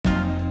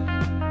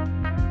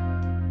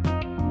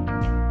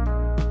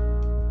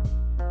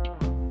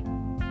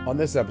On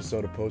this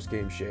episode of Post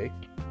Game Shake,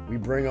 we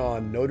bring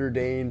on Notre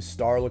Dame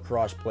star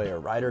lacrosse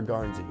player Ryder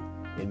Garnsey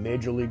and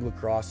Major League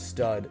Lacrosse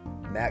stud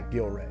Matt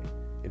Gilray,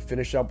 and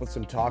finish up with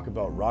some talk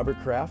about Robert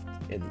Kraft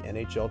and the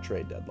NHL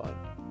trade deadline.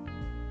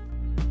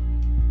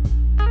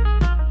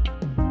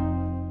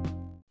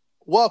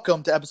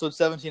 Welcome to episode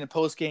 17 of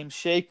Post Game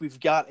Shake. We've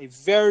got a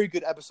very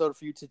good episode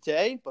for you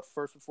today, but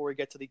first, before we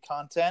get to the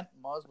content,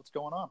 Muzz, what's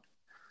going on?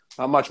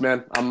 Not much,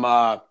 man.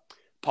 I'm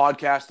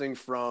podcasting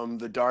from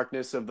the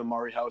darkness of the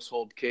Murray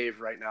household cave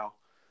right now.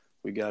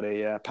 We got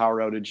a power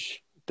outage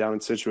down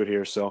in Scituate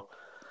here, so.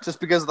 Just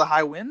because of the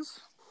high winds?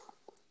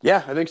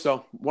 Yeah, I think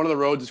so. One of the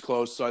roads is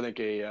closed, so I think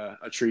a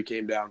tree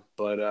came down.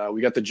 But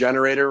we got the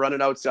generator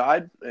running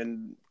outside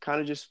and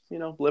kind of just,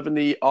 living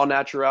the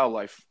all-natural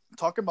life.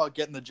 Talking about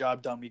getting the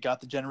job done. We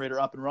got the generator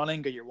up and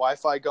running, got your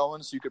Wi-Fi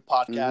going so you could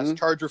podcast,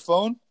 charge your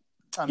phone.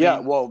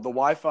 Well, the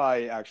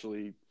Wi-Fi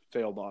actually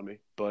failed on me,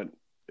 but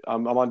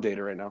I'm on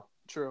data right now.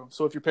 True.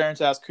 So if your parents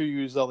ask who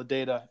used all the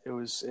data, it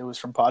was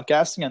from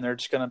podcasting, and they're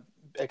just going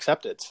to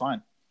accept it. It's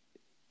fine.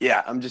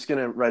 Yeah, I'm just going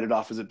to write it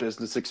off as a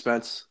business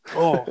expense.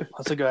 Oh,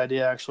 that's a good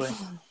idea, actually.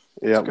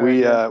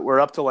 Yeah,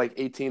 we're up to like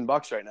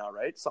 $18 right now,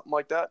 right? Something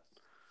like that.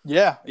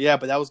 Yeah,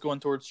 but that was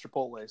going towards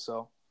Chipotle,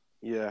 so.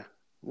 Yeah.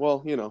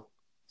 Well,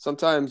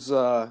 sometimes you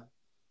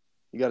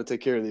got to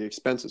take care of the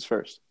expenses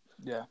first.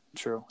 Yeah,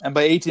 true. And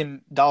by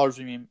 $18,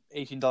 we mean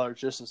 $18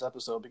 just this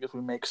episode because we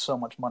make so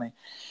much money.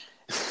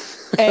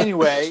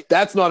 Anyway,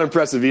 that's not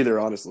impressive either,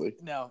 honestly.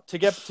 No, to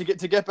get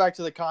back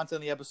to the content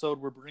of the episode,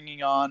 we're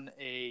bringing on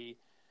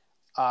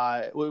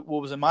what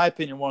was, in my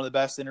opinion, one of the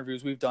best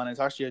interviews we've done.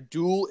 It's actually a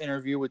dual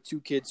interview with two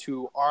kids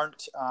who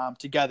aren't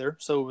together,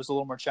 so it was a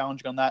little more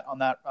challenging on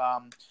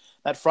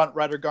that front.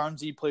 Ryder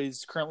Garnsey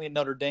plays currently at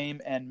Notre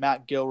Dame, and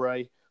Matt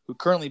Gilray, who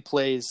currently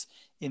plays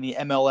in the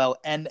MLL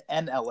and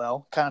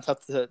NLL. Kind of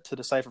tough to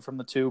decipher from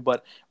the two,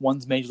 but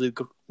one's Major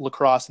League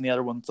Lacrosse and the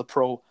other one's the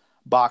Pro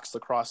Box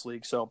Lacrosse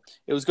League. So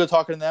it was good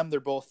talking to them. They're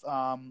both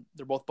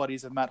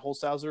buddies of Matt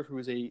Holzhauser, who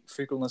is a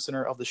frequent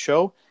listener of the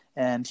show,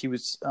 and he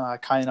was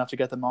kind enough to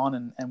get them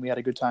on, and we had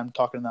a good time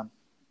talking to them.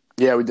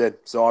 Yeah, we did.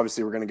 So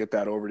obviously we're going to get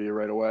that over to you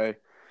right away.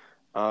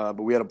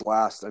 But we had a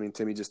blast. I mean,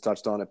 Timmy just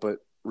touched on it, but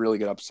really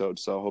good episode.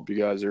 So I hope you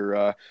guys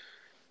are,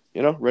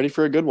 ready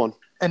for a good one.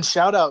 And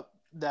shout out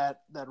that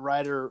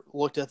Ryder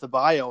looked at the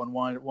bio and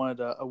wanted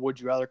a would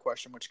you rather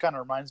question, which kind of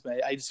reminds me,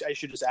 I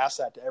should just ask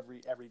that to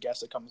every guest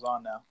that comes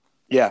on now.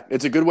 Yeah,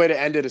 it's a good way to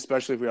end it,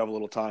 especially if we have a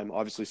little time.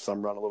 Obviously,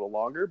 some run a little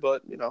longer,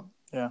 but,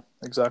 Yeah,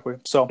 exactly.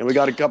 So, and we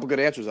got a couple good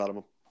answers out of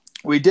them.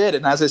 We did,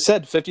 and as I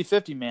said,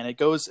 50-50, man. It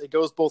goes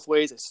both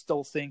ways. I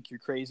still think you're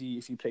crazy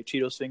if you pick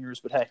Cheetos Fingers,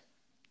 but hey,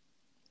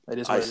 it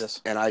is what it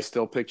is. And I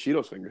still pick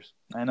Cheetos Fingers.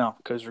 I know,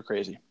 because you're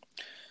crazy.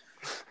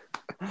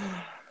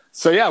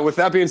 So, yeah, with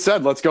that being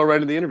said, let's go right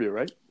into the interview,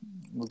 right?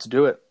 Let's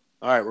do it.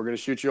 All right, we're going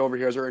to shoot you over.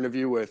 Here's our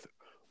interview with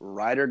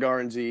Ryder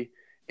Garnsey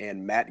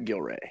and Matt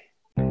Gilray.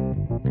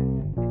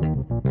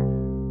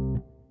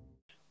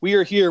 We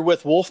are here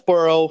with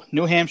Wolfboro,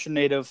 New Hampshire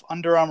native,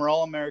 Under Armour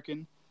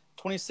All-American,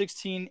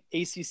 2016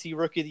 ACC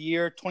Rookie of the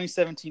Year,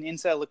 2017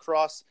 Inside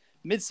Lacrosse,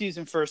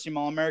 midseason first-team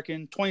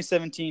All-American,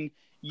 2017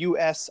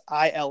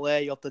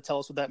 USILA. You'll have to tell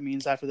us what that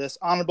means after this.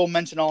 Honorable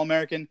mention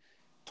All-American,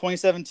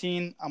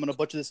 2017, I'm going to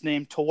butcher this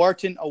name,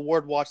 Tewaaraton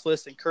Award Watch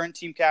List, and current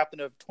team captain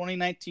of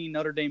 2019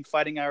 Notre Dame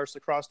Fighting Irish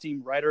Lacrosse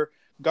team, Ryder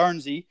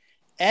Garnsey.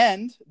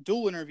 And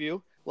dual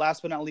interview,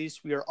 last but not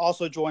least, we are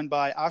also joined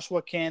by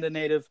Oshawa, Canada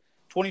native,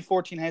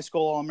 2014 high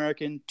school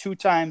All-American,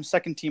 two-time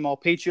second-team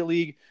All-Patriot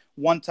League,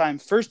 one-time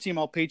first-team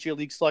All-Patriot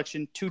League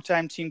selection,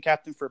 two-time team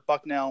captain for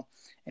Bucknell,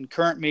 and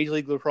current Major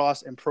League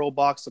Lacrosse and Pro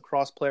Box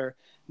Lacrosse player,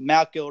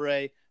 Matt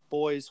Gilray.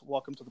 Boys,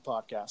 welcome to the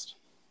podcast.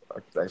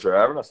 Thanks for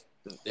having us.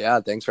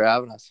 Yeah, thanks for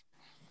having us.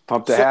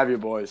 Pumped to have you,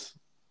 boys.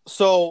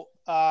 So,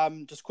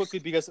 just quickly,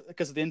 because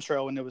of the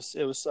intro, and it was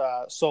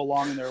so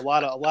long, and there are a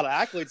lot of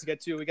accolades to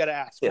get to, we got to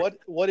ask,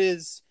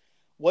 what's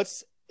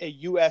a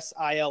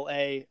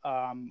USILA,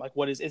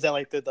 is that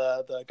like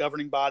the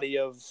governing body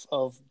of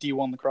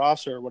D1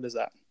 lacrosse, or what is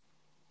that?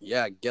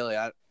 Yeah, Gilly,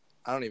 I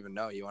don't even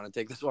know. You want to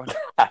take this one?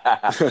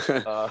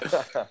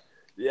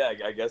 Yeah,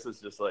 I guess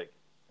it's just like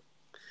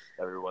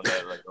everyone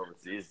that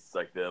overseas. It's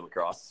like the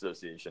Lacrosse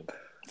Association.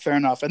 Fair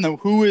enough. And then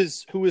who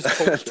is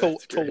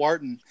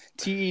Tewaaraton?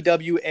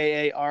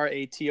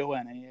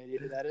 TEWAARATON. Any idea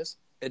who that is?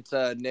 It's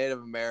a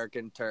Native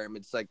American term.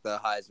 It's like the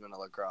Heisman of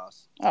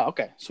lacrosse. Oh,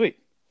 okay, sweet.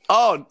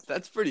 Oh,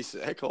 that's pretty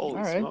sick.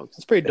 Holy smokes.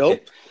 That's pretty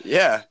dope.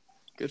 Yeah.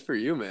 Good for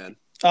you, man.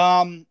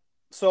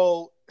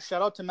 So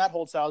shout out to Matt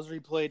Holzhauser. He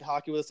played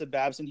hockey with us at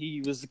Babson.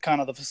 He was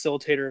kind of the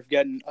facilitator of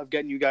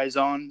getting you guys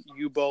on.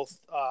 You both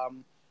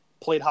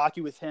played hockey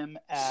with him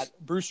at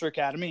Brewster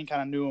Academy and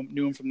kind of knew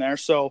him from there.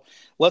 So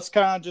let's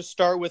kind of just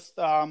start with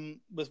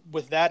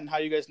that and how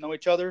you guys know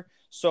each other.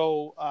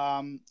 So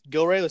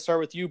Gilray, let's start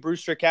with you.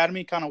 Brewster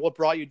Academy, kind of what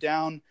brought you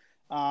down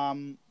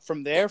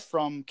from there,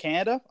 from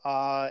Canada,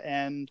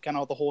 and kind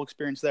of the whole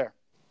experience there.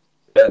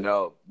 Yeah,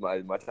 no,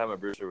 my time at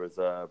Brewster was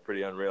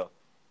pretty unreal.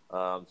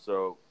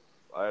 So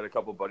I had a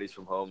couple buddies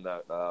from home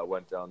that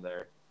went down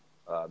there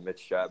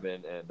Mitch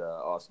Chapman and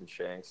Austin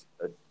Shanks.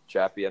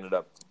 Chappie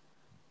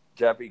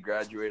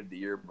graduated the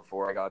year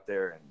before I got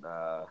there,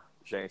 and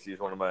Shanks, he's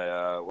one of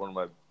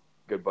my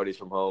good buddies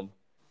from home.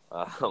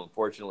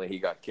 Unfortunately, he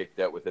got kicked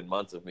out within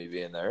months of me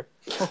being there.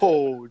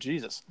 Oh,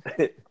 Jesus.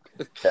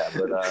 Yeah,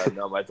 but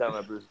no, my time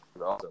at Bruce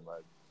was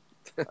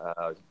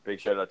awesome. Big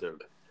shout out to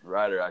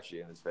Ryder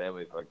actually and his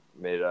family. Like,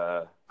 made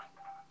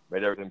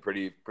everything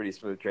pretty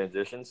smooth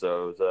transition.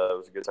 So it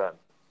was a good time.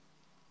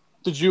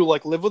 Did you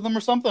like live with them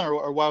or something,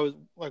 or why was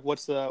like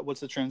what's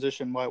the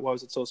transition? Why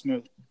was it so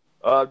smooth?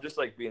 Just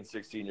like being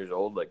 16 years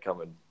old, like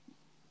coming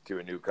to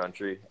a new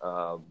country.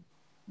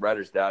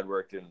 Ryder's dad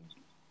worked in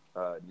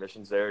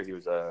admissions there. He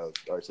was our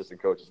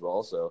assistant coach as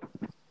well. So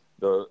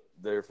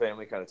their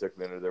family kind of took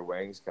me under their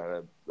wings, kind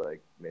of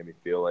like made me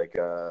feel like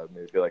I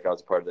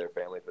was a part of their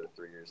family for the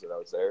 3 years that I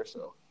was there.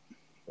 So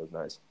it was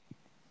nice.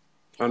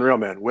 Unreal,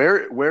 man.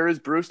 Where is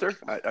Brewster?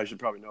 I should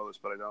probably know this,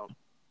 but I don't.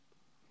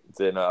 It's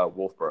in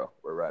Wolfboro,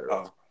 where Ryder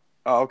is.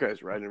 Oh, okay.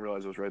 So I didn't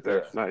realize it was right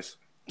there. Yeah. Nice.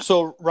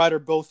 So, Ryder,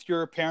 both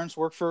your parents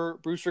work for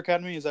Brewster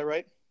Academy, is that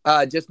right?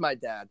 Just my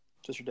dad.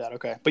 Just your dad,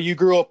 okay. But you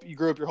grew up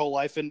your whole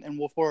life in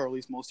Wolfboro, or at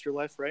least most of your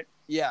life, right?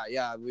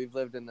 Yeah. We've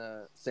lived in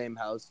the same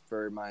house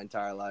for my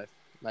entire life.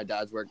 My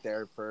dad's worked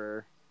there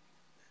for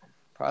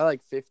probably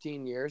like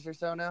 15 years or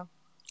so now.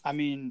 I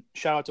mean,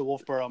 shout out to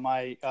Wolfboro.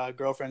 My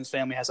girlfriend's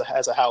family has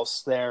a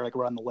house there, like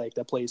around the lake.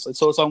 That place,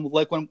 so it's on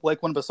Lake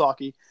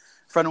Winnipesaukee.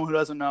 For anyone who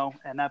doesn't know,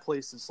 and that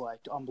place is like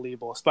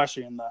unbelievable,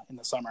 especially in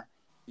the summer.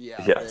 Yeah,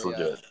 it's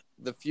legit.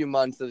 The few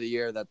months of the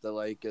year that the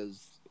lake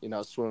is,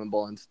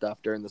 swimmable and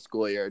stuff during the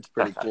school year, it's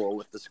pretty cool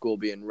with the school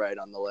being right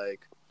on the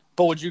lake.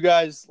 But would you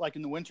guys, like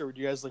in the winter, would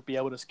you guys like be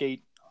able to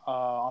skate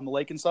on the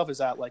lake and stuff? Is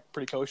that like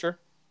pretty kosher?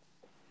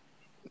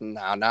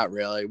 No, not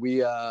really.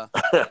 We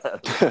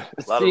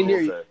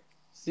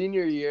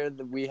senior year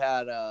that we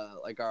had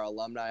like our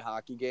alumni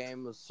hockey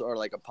game was sort of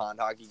like a pond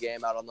hockey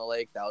game out on the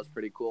lake. That was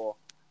pretty cool.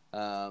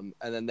 And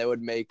then they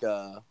would make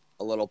a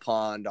little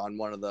pond on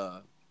one of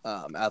the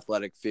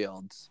athletic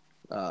fields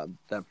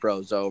that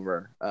froze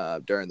over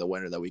during the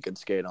winter that we could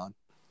skate on.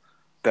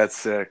 That's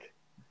sick.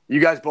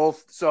 You guys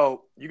both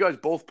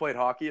played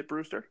hockey at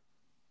Brewster?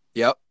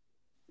 Yep.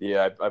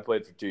 Yeah, I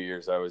played for 2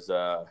 years. I was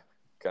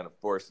kind of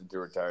forced into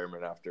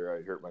retirement after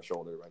I hurt my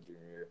shoulder my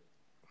junior year.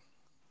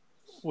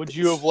 Would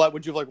you have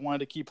wanted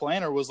to keep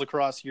playing, or was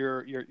lacrosse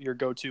your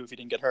go-to if you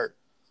didn't get hurt?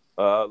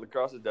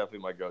 Lacrosse is definitely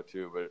my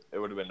go-to, but it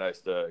would have been nice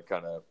to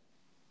kind of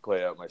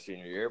play out my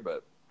senior year.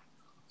 But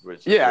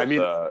with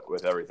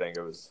everything,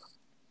 it was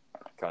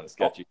kind of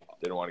sketchy.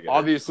 Didn't want to get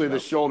obviously hurt, the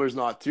shoulder's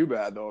not too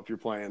bad though if you're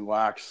playing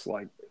lax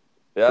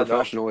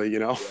professionally,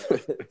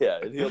 Yeah,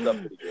 it healed up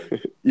pretty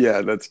good.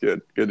 Yeah, that's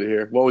good. Good to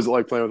hear. What was it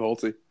like playing with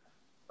Holtzy?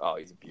 Oh,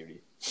 he's a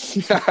beauty.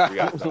 We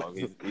got to tell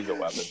him he's a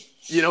weapon.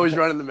 He's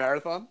running the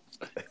marathon.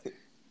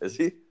 Is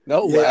he?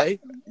 No way.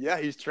 Yeah,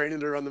 he's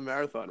training to run the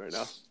marathon right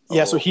now.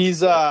 Yeah, so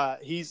he's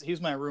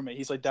my roommate.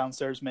 He's like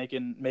downstairs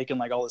making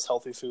like all this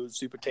healthy food,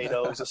 sweet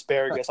potatoes,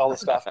 asparagus, all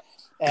this stuff.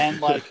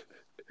 And like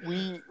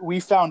we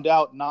found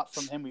out not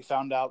from him. We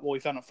found out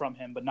from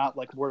him, but not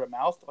like word of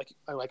mouth.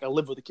 Like I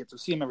live with the kids, so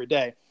see him every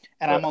day.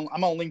 And I'm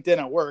on LinkedIn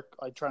at work,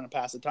 like trying to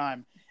pass the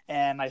time.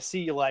 And I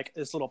see like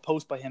this little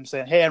post by him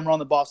saying, "Hey, I'm running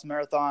the Boston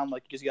Marathon.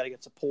 Like, you just got to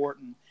get support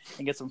and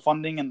get some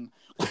funding." And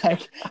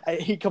like,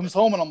 he comes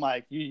home and I'm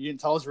like, "You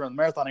didn't tell us you're running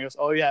the marathon." He goes,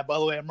 "Oh yeah, by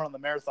the way, I'm running the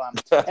marathon."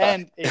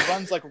 And it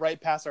runs like right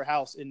past our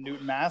house in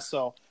Newton, Mass.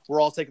 So we're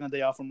all taking the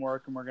day off from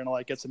work and we're gonna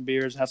like get some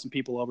beers and have some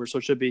people over. So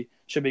it should be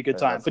a good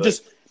time.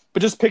 But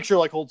just picture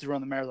like Holtzy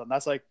running the marathon.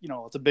 That's like,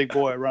 it's a big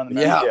boy running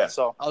the marathon. Yeah.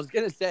 So I was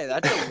gonna say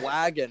that's a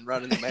wagon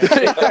running the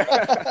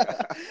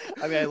marathon.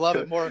 I mean, I love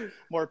it.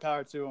 More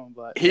power to him.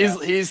 But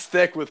he's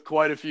thick with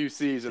quite a few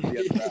C's at the end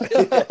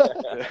of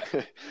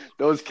that.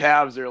 Those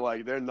calves are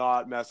like, they're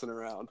not messing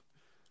around.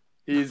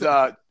 He's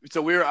I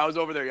was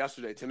over there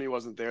yesterday. Timmy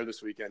wasn't there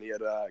this weekend. He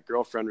had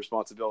girlfriend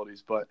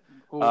responsibilities, but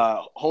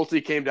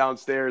Holtzy came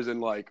downstairs and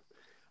like,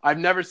 I've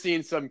never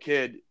seen some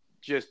kid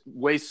just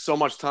waste so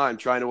much time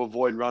trying to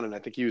avoid running. I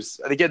think he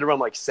had to run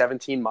like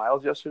 17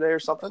 miles yesterday or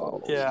something.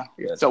 Yeah.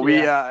 So we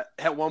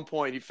at one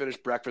point he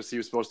finished breakfast. He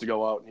was supposed to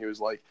go out and he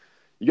was like,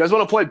 "You guys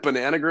want to play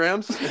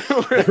Bananagrams?"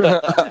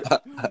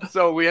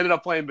 So we ended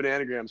up playing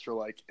Bananagrams for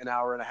like an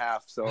hour and a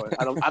half. So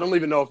I don't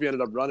even know if he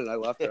ended up running. I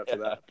left after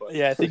that. But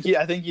yeah, I think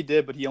he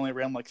did, but he only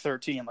ran like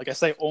 13. Like I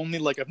say, only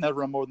like I've never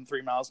run more than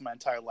 3 miles in my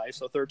entire life.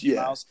 So 13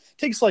 miles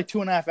takes like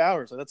 2.5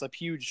 hours. So that's a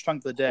huge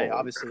chunk of the day,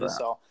 obviously. Crap.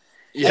 So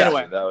yeah,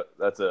 anyway,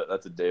 that's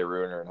a day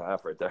ruiner and a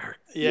half right there.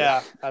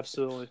 Yeah,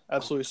 absolutely.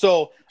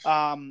 So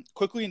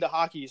quickly into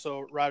hockey.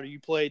 So Ryder, you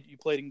played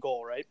in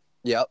goal, right?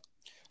 Yep.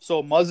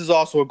 So Muzz is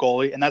also a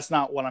goalie, and that's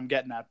not what I'm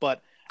getting at.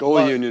 But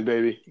goalie union,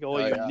 baby.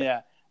 Goalie union,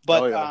 yeah.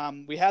 But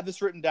we have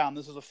this written down.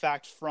 This is a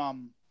fact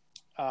from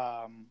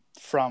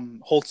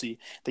Holtzy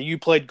that you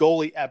played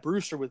goalie at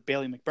Brewster with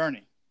Bailey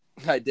McBurney.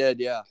 I did,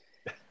 yeah.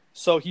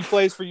 So he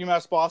plays for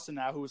UMass Boston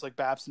now, who is like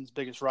Babson's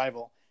biggest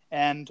rival.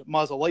 And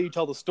Muzz, I'll let you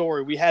tell the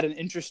story. We had an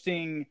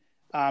interesting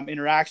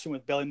interaction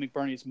with Bailey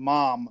McBurney's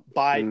mom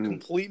by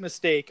complete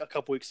mistake a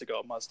couple weeks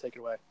ago. Muzz, take it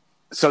away.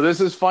 So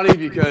this is funny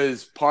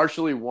because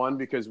partially one,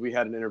 because we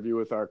had an interview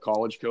with our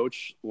college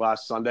coach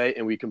last Sunday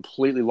and we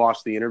completely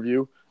lost the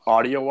interview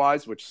audio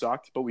wise, which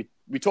sucked, but we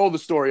told the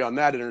story on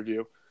that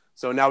interview.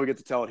 So now we get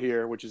to tell it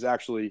here, which is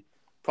actually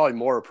probably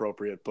more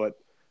appropriate. But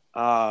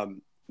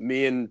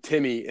me and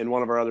Timmy and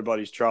one of our other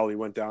buddies, Charlie,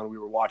 went down and we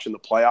were watching the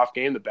playoff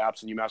game, the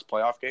Baps and UMass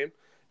playoff game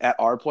at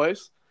our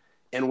place.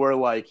 And we're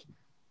like,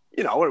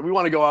 we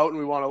want to go out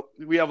and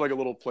we have like a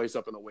little place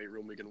up in the weight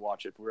room we can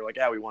watch it. But we're like,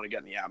 we want to get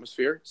in the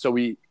atmosphere. So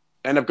we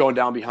end up going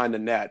down behind the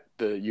net,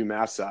 the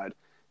UMass side.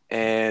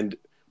 And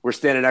we're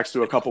standing next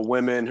to a couple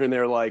women and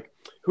they're like,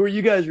 who are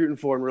you guys rooting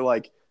for? And we're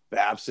like,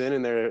 Babson.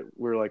 And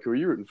we're like, who are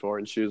you rooting for?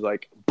 And she was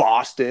like,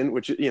 Boston,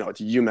 which,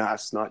 it's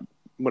UMass, not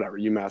whatever,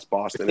 UMass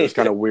Boston. It was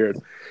kind of weird.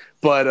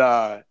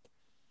 But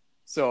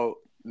so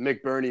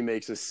McBurney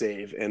makes a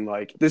save. And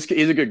like,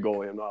 he's a good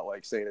goalie. I'm not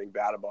like saying anything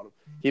bad about him.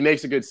 He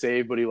makes a good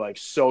save, but he like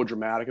so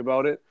dramatic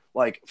about it,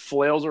 like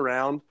flails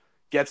around,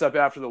 gets up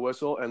after the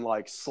whistle and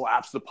like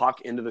slaps the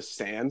puck into the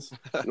stands.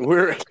 And we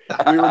were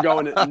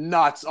going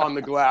nuts on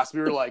the glass.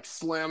 We were like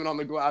slamming on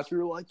the glass. We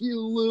were like, you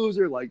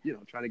loser, like,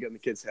 trying to get in the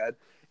kid's head.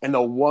 And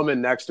the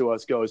woman next to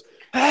us goes,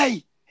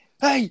 hey,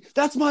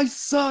 that's my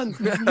son.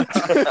 And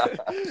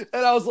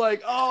I was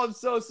like, oh, I'm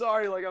so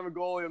sorry. Like, I'm a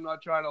goalie. I'm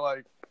not trying to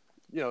like,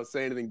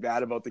 say anything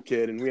bad about the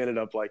kid. And we ended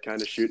up like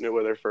kind of shooting it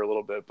with her for a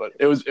little bit, but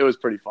it was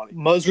pretty funny.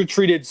 Muzz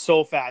retreated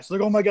so fast. Like,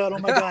 oh my God.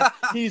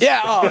 He's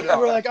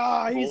we're like,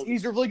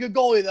 he's a really good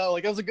goalie though.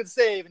 Like, that was a good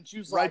save. And she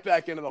was right like,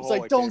 back into the hole.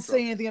 Like, don't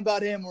say anything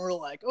about him. And we're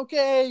like,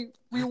 okay,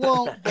 we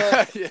won't.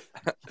 But you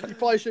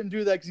probably shouldn't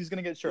do that because he's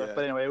gonna get short. Yeah.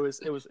 But anyway,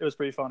 it was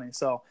pretty funny.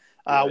 So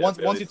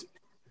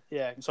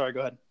sorry, go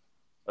ahead.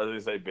 I was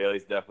gonna say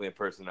Bailey's definitely a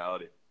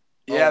personality.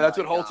 Yeah, that's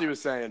what Holtzy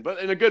was saying, but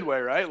in a good way,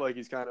 right? Like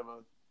he's kind of a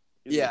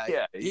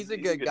he's a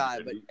good guy,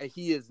 but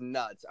he is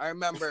nuts. I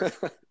remember,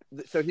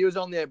 so he was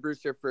only at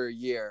Brewster for a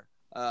year,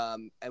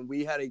 and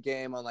we had a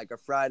game on like a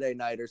Friday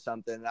night or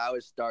something, and I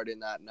was starting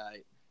that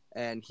night,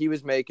 and he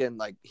was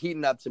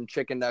heating up some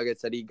chicken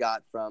nuggets that he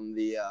got from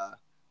the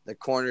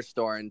corner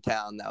store in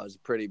town. That was a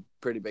pretty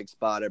big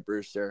spot at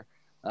Brewster.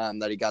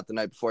 That he got the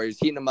night before. He was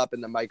heating them up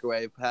in the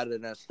microwave, had it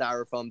in a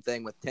styrofoam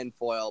thing with tin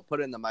foil, put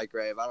it in the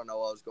microwave. I don't know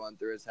what was going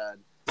through his head.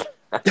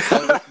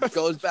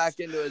 Goes back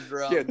into his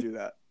room. Can't do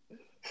that.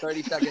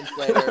 30 seconds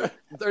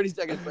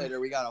later,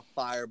 we got a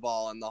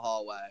fireball in the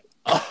hallway.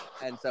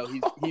 And so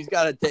he's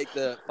got to take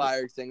the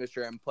fire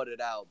extinguisher and put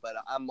it out. But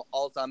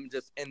I'm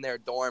just in their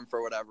dorm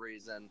for whatever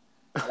reason.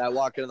 And I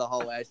walk into the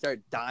hallway. I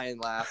start dying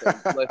laughing,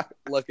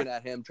 looking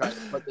at him trying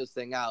to put this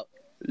thing out.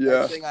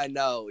 Yeah. Next thing I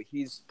know,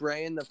 he's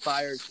spraying the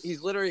fire.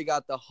 He's literally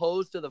got the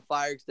hose to the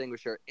fire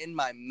extinguisher in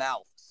my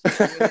mouth.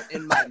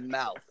 In my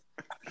mouth.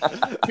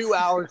 2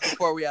 hours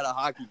before we had a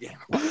hockey game.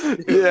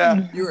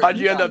 Yeah. How'd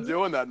you end up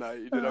doing that night?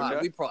 You did okay?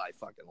 We probably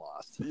fucking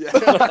lost. Yeah.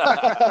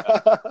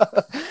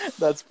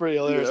 That's pretty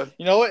hilarious. Yeah.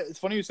 You know what? It's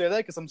funny you say that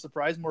because I'm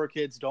surprised more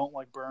kids don't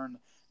like burn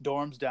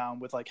dorms down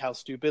with like how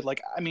stupid.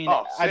 Like, I mean,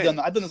 I've done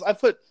this.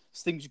 I've put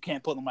things you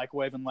can't put in the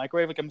microwave.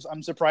 Like,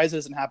 I'm surprised it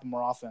doesn't happen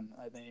more often.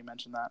 I think you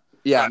mentioned that.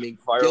 Yeah, I mean,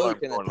 Gilly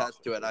can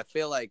attest to it. I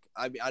feel like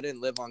I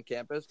didn't live on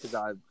campus because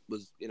I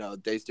was, a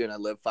day student. I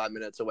lived 5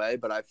 minutes away,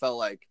 but I felt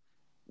like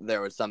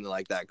there was something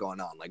like that going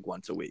on like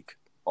once a week.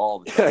 All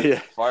the time. Yeah.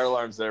 Fire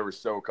alarms there were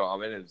so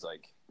common. It's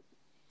like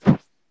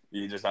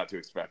you just have to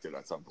expect it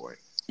at some point.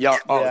 Yeah.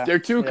 Oh, they're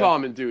too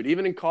common, dude.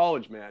 Even in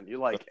college, man, you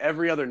like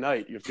every other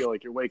night you feel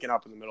like you're waking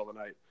up in the middle of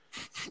the night,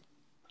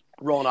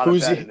 rolling out of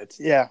bed, and it's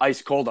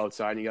ice cold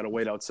outside, and you got to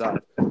wait outside.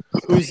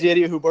 Who's the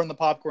idiot who burned the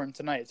popcorn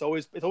tonight? It's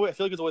always. I feel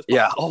like it's always. Popcorn.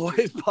 Yeah,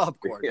 always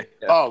popcorn. Yeah.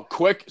 Oh,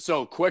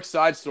 quick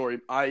side story.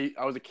 I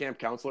was a camp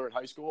counselor at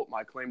high school.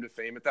 My claim to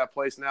fame at that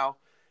place now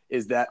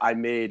is that I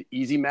made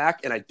Easy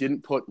Mac and I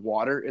didn't put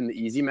water in the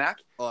Easy Mac.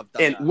 Oh, I've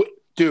done that.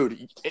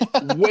 Dude,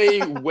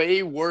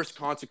 way worse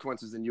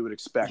consequences than you would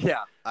expect.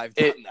 Yeah, I've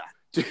done that.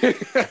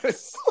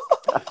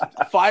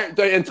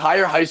 The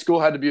entire high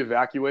school had to be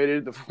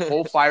evacuated. The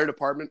whole fire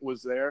department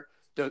was there.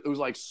 It was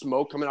like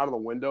smoke coming out of the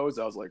windows.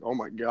 I was like, oh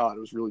my God, it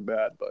was really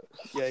bad. But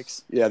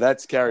yikes. Yeah,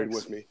 that's carried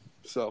with me.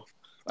 So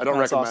I don't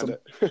recommend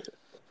it.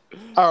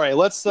 All right,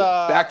 let's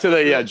back to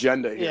the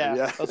agenda here.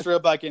 Yeah, let's reel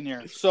back in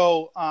here.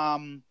 So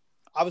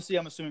obviously,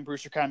 I'm assuming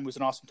Brewster County was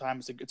an awesome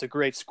time. It's a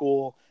great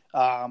school,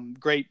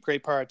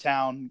 great part of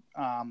town,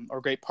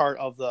 or great part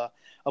of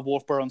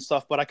Wolfboro and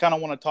stuff. But I kind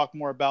of want to talk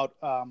more about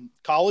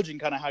college and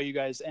kind of how you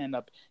guys end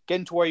up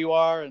getting to where you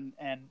are and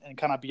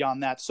kind of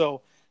beyond that.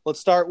 So let's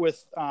start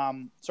with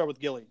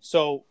Gilly.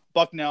 So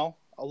Bucknell,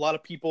 a lot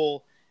of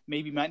people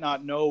maybe might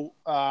not know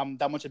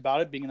that much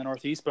about it, being in the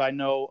Northeast, but I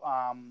know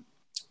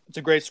it's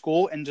a great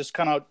school. And just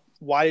kind of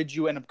why did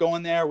you end up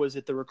going there? Was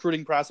it the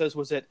recruiting process?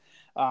 Was it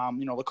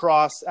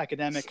lacrosse,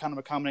 academic, kind of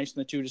a combination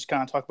of the two? Just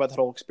kind of talk about that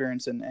whole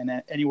experience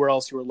and anywhere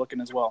else you were looking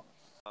as well.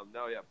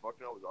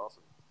 Bucknell was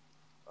awesome.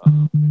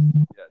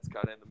 It's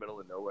kind of in the middle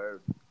of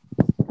nowhere,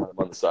 kind of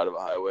on the side of a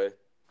highway.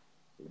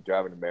 You're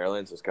driving to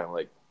Maryland, so it's kind of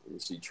like you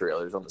see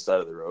trailers on the side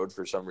of the road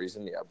for some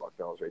reason. Yeah,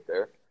 Bucknell's right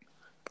there.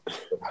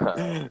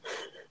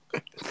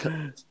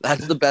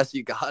 That's the best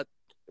you got.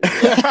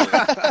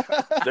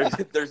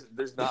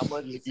 There's not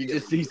much. You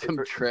just see some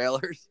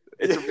trailers.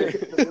 It's a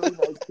really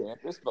nice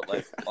campus, but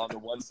like on the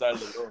one side of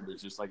the road,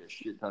 there's just like a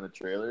shit ton of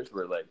trailers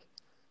where like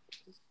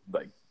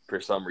for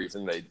some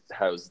reason they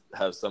have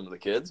some of the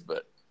kids,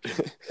 but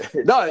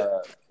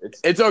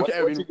it's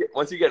okay.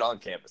 Once you get on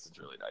campus, it's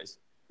really nice.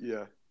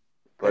 Yeah.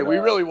 But, hey, we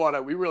really want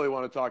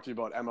to talk to you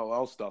about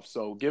MLL stuff.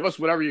 So give us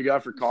whatever you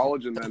got for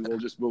college, and then we'll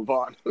just move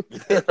on.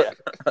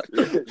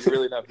 You're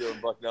really not feeling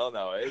Bucknell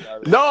now, eh?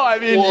 No, I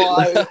mean,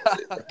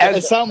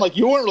 it sounded like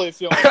you weren't really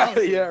feeling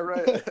it. Yeah,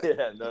 right.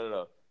 Yeah,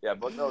 no. Yeah,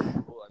 Bucknell was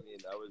cool. I mean,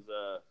 I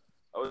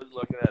wasn't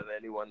looking at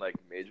anyone like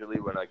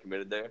majorly when I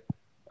committed there.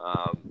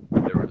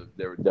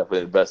 They were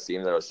definitely the best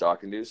team that I was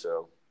talking to,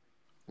 so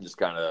I just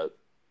kind of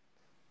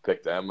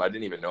picked them. I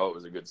didn't even know it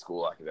was a good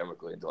school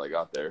academically until I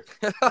got there.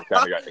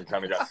 And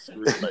kind of got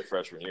screwed my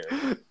freshman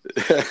year.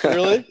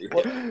 Really?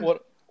 Yeah.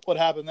 What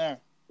happened there?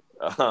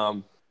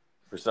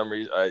 For some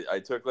reason, I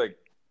took like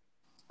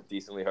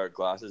decently hard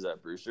classes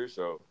at Brewster,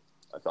 so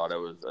I thought I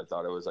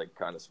was like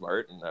kind of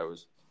smart, and that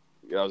was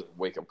a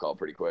wake up call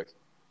pretty quick.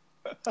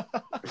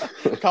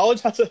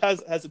 College has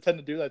a tend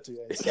to do that to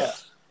you. Yeah.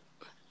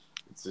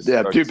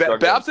 Dude,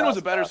 Babson was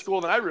a better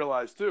school than I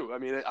realized too. I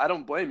mean, I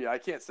don't blame you. I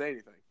can't say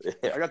anything.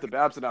 Yeah. I got to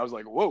Babson, I was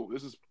like, whoa,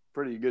 this is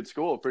pretty good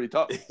school, pretty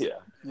tough. Yeah.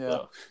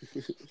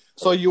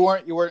 So you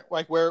weren't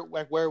like where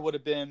would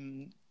have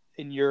been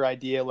in your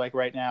idea like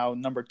right now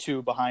number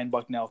 2 behind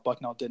Bucknell if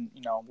Bucknell didn't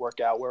work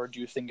out? Where do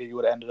you think you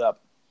would have ended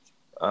up?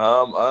 I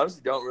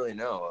honestly don't really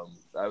know.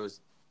 I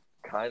was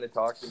kind of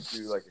talking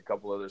to like a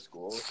couple other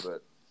schools,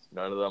 but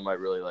none of them I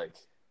really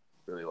liked.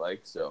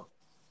 So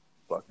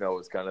Bucknell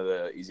was kind of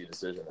the easy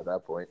decision at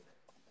that point.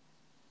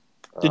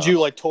 Did you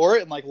like tour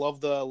it and like love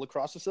the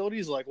lacrosse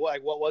facilities? Like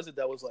what was it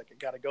that was like, I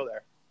got to go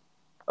there?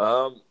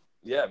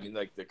 Yeah, I mean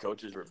like the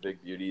coaches were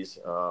big beauties.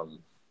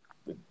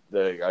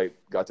 I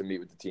got to meet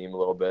with the team a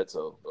little bit,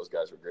 so those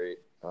guys were great.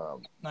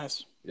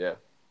 Nice. Yeah,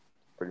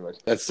 pretty much.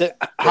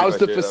 How's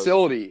the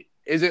facility?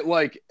 Is it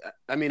like,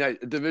 I mean, a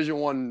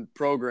Division I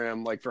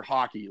program like for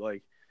hockey,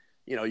 like,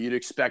 you'd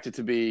expect it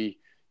to be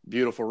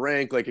beautiful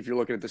rink. Like if you're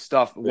looking at the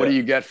stuff, what do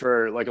you get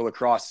for like a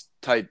lacrosse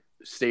type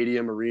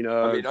stadium,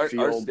 arena, I mean,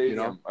 field?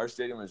 Our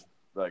stadium is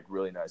like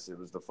really nice. It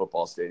was the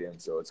football stadium,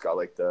 so it's got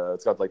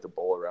the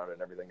bowl around it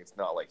and everything. It's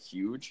not like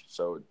huge,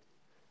 so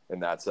in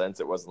that sense,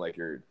 it wasn't like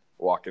you're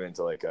walking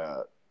into like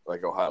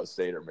Ohio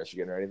State or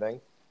Michigan or anything.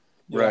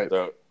 Right.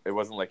 So it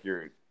wasn't like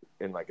you're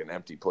in like an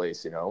empty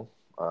place,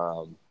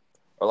 Our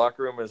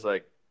locker room was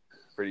like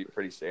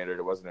pretty standard.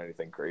 It wasn't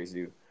anything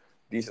crazy,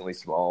 decently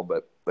small,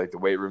 but like the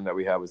weight room that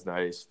we had was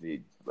nice.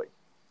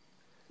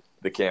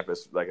 The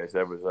campus, like I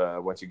said, was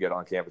once you get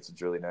on campus,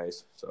 it's really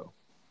nice. So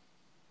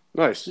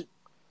nice.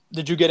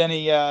 Did you get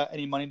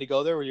any money to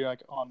go there? Were you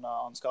like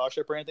on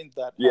scholarship or anything?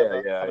 Have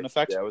an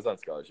effect? Yeah, I was on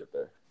scholarship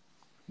there.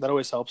 That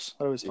always helps.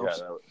 Yeah,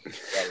 that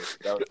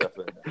was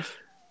definitely nice.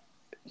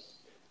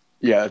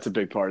 Yeah, that's a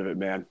big part of it,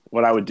 man.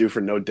 What I would do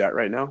for no debt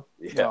right now.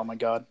 Yeah. Oh my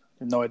God,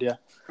 I have no idea.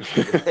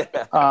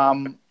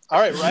 All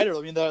right, Ryder.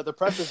 I mean, the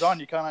pressure's on.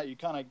 You kind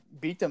of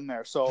beat them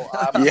there. So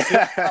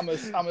I'm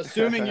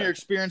assuming your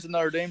experience in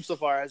Notre Dame so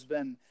far has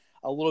been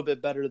a little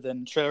bit better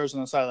than trailers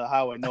on the side of the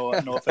highway. No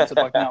offense to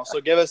Bucknell.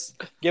 So give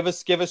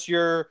us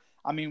your.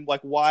 I mean,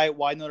 like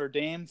why Notre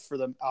Dame for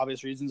the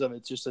obvious reasons of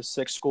it's just a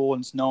sick school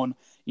and it's known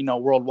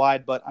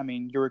worldwide. But I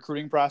mean, your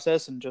recruiting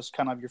process and just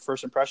kind of your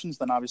first impressions.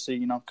 Then obviously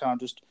kind of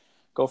just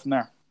go from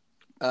there.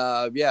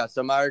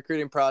 So my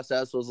recruiting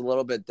process was a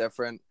little bit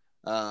different.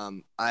 I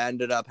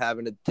ended up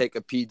having to take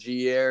a PG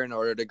year in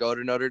order to go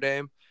to Notre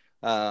Dame.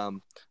 I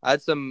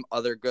had some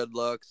other good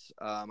looks.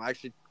 I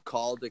actually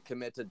called to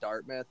commit to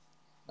Dartmouth,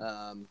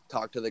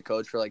 talked to the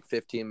coach for like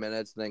 15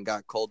 minutes and then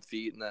got cold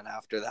feet. And then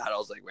after that, I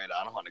was like, wait,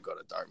 I don't want to go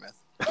to Dartmouth.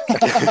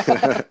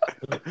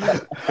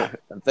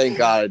 Thank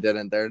God I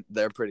didn't.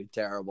 They're pretty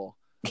terrible.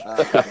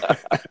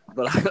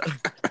 But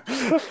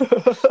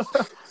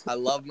I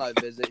love my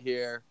visit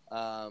here.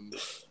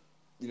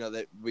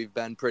 That we've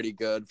been pretty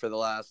good for the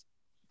last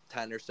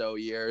 10 or so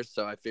years,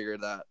 so I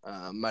figured that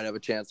might have a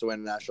chance to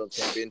win a national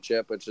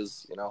championship, which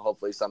is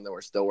hopefully something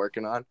we're still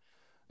working on.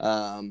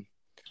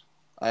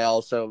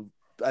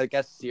 I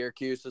guess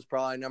Syracuse is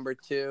probably number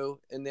 2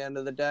 in the end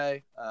of the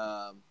day.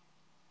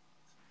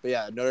 But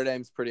yeah, Notre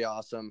Dame's pretty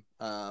awesome,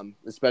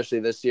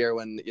 especially this year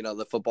when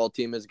the football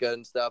team is good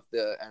and stuff.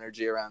 The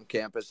energy around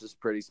campus is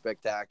pretty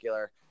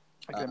spectacular.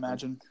 I can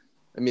imagine.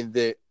 I mean,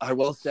 I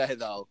will say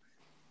though,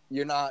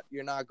 you're not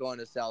going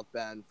to South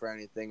Bend for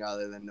anything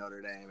other than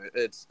Notre Dame.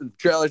 It's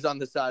trailers on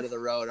the side of the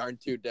road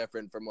aren't too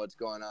different from what's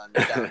going on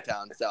in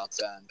downtown South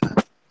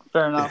Bend.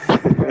 Fair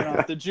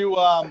enough. Did you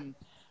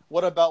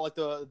what about like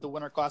the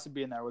Winter Classic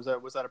being there? Was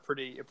that a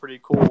pretty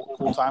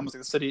cool time? Was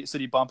like the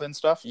city bumping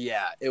stuff?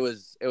 Yeah, it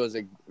was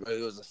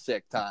a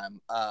sick time.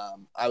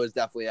 I was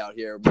definitely out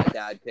here. My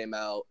dad came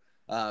out,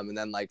 and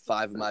then like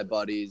 5 of my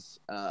buddies,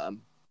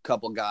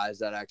 couple guys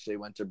that actually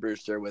went to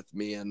Brewster with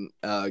me and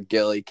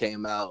Gilly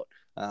came out.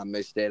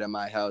 They stayed at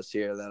my house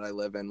here that I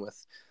live in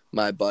with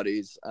my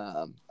buddies.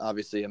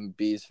 Obviously, I'm a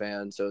Bees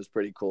fan, so it was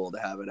pretty cool to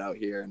have it out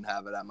here and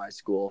have it at my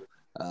school.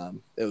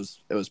 It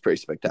was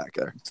pretty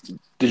spectacular.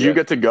 Did you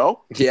get to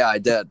go? Yeah, I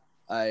did.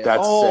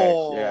 That's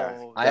sick.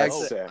 Yeah,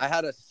 I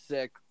had a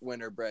sick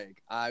winter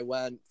break. I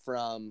went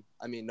from,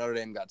 Notre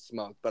Dame got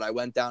smoked, but I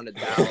went down to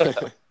Dallas.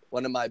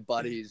 One of my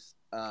buddies,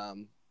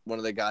 one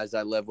of the guys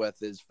I live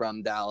with is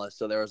from Dallas.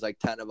 So there was like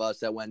 10 of us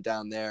that went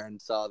down there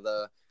and saw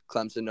the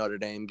Clemson Notre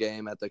Dame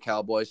game at the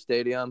Cowboys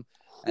Stadium.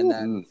 And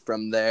then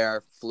from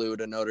there flew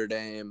to Notre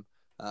Dame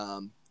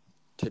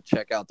to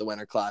check out the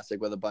Winter Classic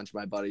with a bunch of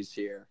my buddies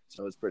here.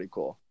 So it was pretty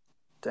cool.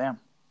 Damn.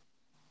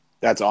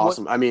 That's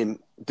awesome. I mean,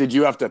 did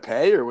you have to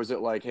pay, or was it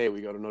like, hey,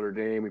 we go to Notre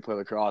Dame, we play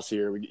lacrosse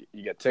here,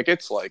 you get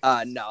tickets? Like,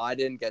 no, I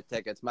didn't get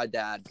tickets. My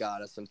dad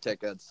got us some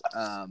tickets.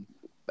 But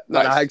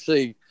Nice. I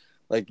actually,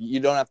 you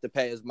don't have to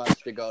pay as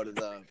much to go to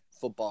the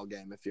football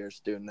game if you're a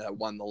student that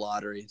won the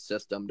lottery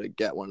system to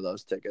get one of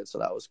those tickets. So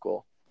that was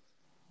cool.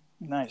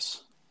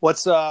 Nice.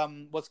 What's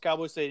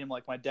Cowboy Stadium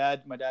like? My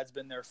dad's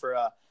been there for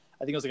I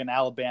think it was like an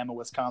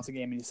Alabama-Wisconsin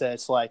game, and he said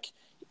it's like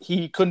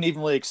he couldn't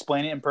even really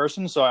explain it in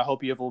person. So I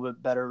hope you have a little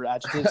bit better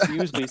adjectives to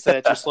use. But he said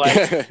it's just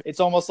like it's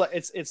almost like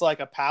it's like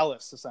a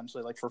palace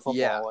essentially, like for football.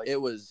 Yeah, like, it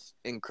was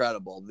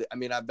incredible. I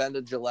mean, I've been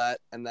to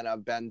Gillette, and then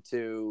I've been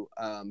to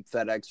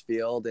FedEx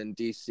Field in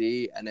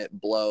DC, and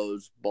it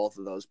blows both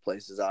of those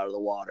places out of the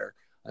water.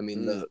 I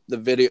mean, the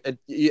video.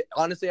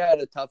 Honestly, I had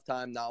a tough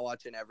time not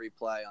watching every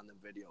play on the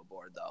video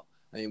board, though.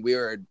 I mean, we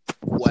were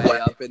way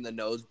up in the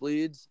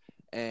nosebleeds,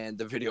 and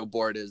the video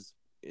board is,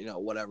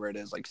 whatever it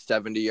is, like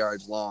 70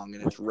 yards long,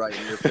 and it's right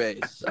in your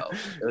face. So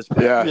it was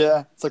pretty Yeah.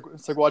 yeah, it's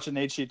like watching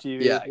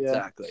HGTV. Yeah,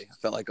 exactly. I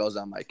felt like I was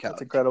on my couch.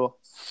 That's incredible.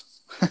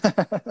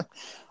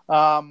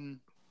 All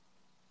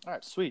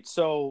right, sweet.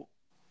 So,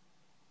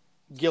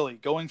 Gilly,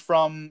 going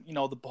from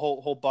the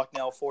whole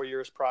Bucknell 4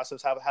 years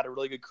process, have had a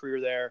really good career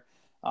there,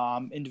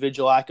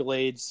 individual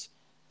accolades.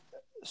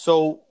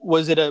 So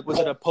was it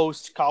a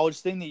post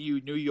college thing that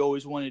you knew you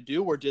always wanted to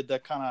do, or did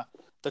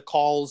the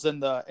calls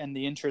and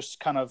the interest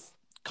kind of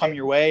come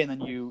your way, and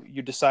then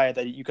you decided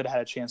that you could have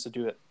had a chance to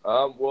do it?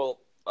 Well,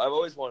 I've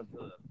always wanted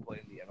to play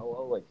in the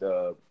NLL, like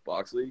the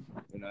box league,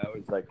 and I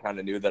always kind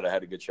of knew that I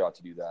had a good shot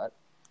to do that.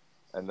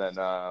 And then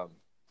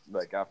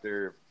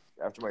after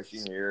my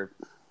senior year,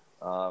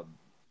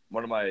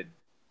 one of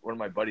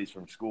my buddies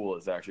from school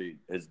is actually,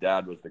 his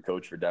dad was the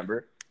coach for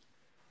Denver,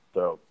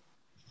 so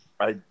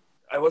I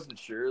wasn't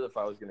sure if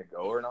I was going to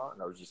go or not,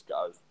 and I was just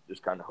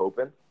kind of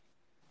hoping.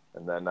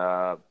 And then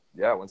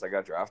once I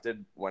got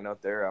drafted, went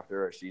out there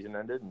after our season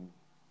ended and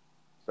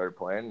started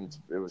playing. And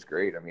it was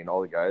great. I mean,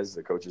 all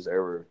the coaches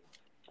there were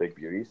big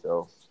beauty,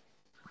 so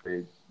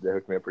they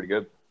hooked me up pretty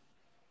good.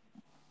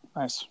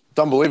 Nice. it's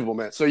unbelievable,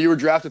 man. So you were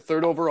drafted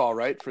 3rd overall,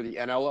 right, for the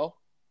NLL?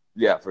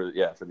 Yeah, for the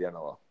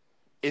NLL.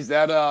 Is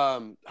that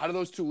how do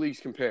those two leagues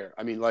compare?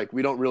 I mean, like,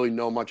 we don't really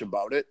know much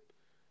about it.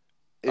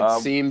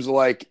 It seems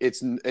like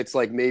it's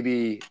like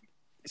maybe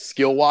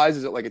skill wise,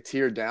 is it like a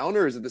tier down,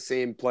 or is it the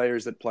same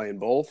players that play in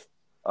both?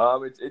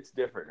 It's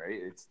different, right?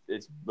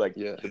 It's like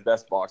the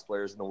best box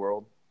players in the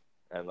world,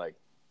 and like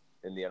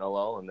in the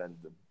NLL, and then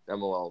the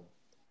MLL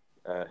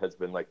has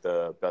been like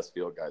the best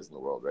field guys in the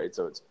world, right?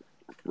 So it's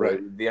right.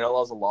 The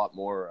NLL is a lot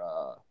more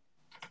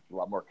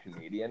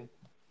Canadian.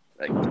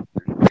 Like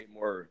there's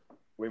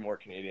way more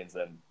Canadians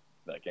than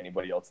like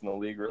anybody else in the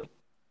league, really.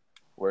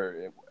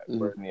 Where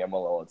in the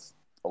MLL, it's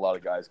a lot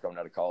of guys coming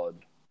out of college.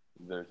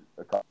 There's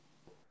a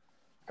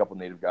couple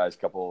native guys,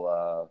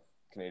 couple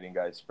Canadian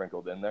guys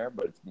sprinkled in there,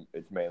 but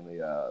it's mainly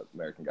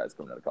American guys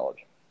coming out of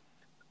college.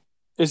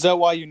 Is that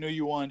why you knew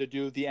you wanted to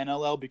do the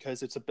NLL,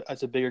 because it's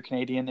a bigger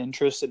Canadian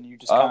interest, and you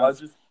just kind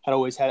of had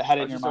always had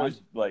it in your mind?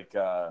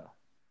 I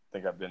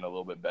think I've been a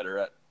little bit better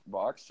at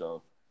box,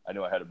 so I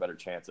knew I had a better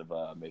chance of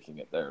making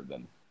it there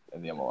than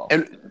in the MLL.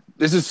 And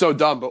this is so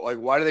dumb, but like,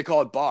 why do they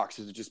call it box?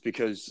 Is it just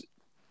because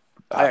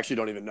I actually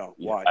don't even know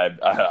why?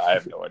 I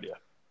have no idea.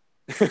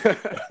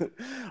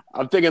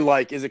 I'm thinking,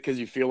 like, is it because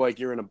you feel like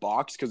you're in a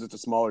box because it's a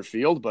smaller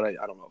field? But I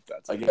don't know if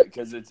that's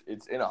because it's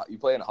you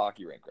play in a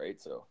hockey rink, right?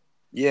 So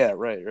yeah,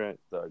 right.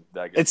 So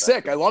it's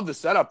sick. I love the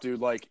setup, dude.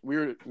 Like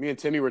me and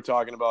Timmy were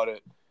talking about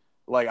it.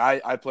 Like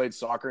I played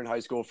soccer in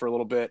high school for a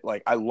little bit.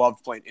 Like I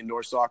loved playing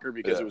indoor soccer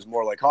because it was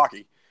more like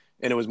hockey,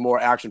 and it was more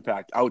action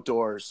packed.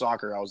 Outdoor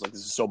soccer, I was like,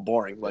 this is so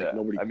boring. Like I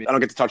don't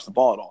get to touch the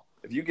ball at all.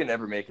 If you can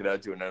ever make it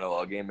out to an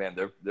NLL game, man,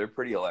 they're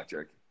pretty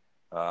electric.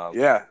 So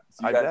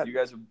you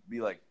guys would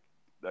be like,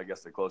 I guess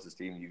the closest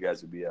team you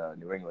guys would be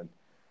New England.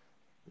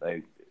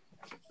 Like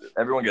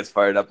everyone gets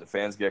fired up, the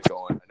fans get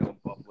going. I know in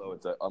Buffalo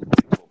it's an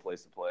unbelievable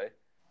place to play,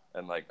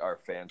 and like our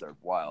fans are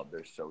wild.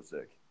 They're so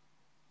sick.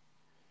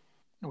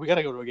 We got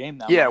to go to a game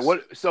now. Yeah.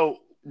 So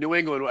New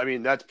England. I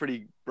mean, that's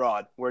pretty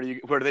broad. Where do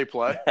they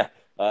play?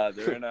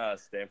 They're in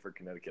Stamford,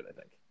 Connecticut, I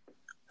think.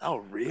 Oh,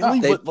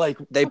 really?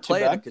 They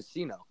play at a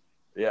casino.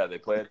 Yeah, they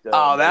play at.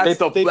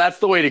 That's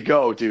the way to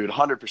go, dude.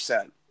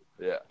 100%.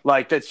 Yeah.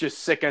 Like, that's just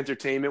sick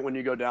entertainment when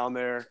you go down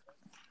there.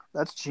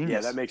 That's genius.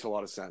 Yeah, that makes a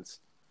lot of sense.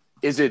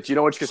 Do you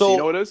know which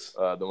casino it is?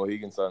 The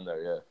Mohegan Sun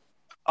there, yeah.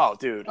 Oh,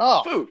 dude.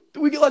 Oh. Food.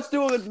 Let's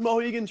do a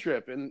Mohegan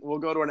trip, and we'll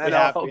go to an We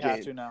NLL have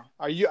game. to now.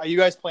 Are you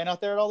guys playing out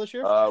there at all this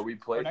year? We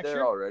played next there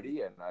year?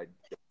 already, and I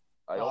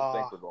don't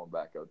think we're going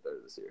back out there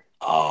this year.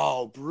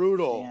 Oh,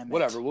 brutal. Damn it.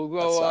 Whatever. We'll That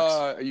go.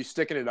 sucks. Are you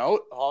sticking it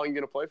out? How long are you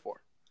going to play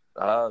for?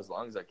 As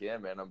long as I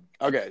can, man.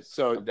 Okay,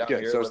 so I'm down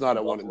good. here So it's living not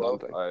a in one and done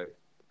Buffalo.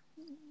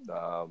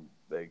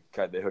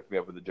 thing. They hooked me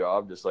up with a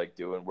job, just like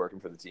working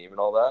for the team and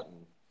all that,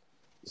 and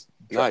just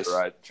Nice.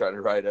 try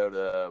to ride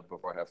out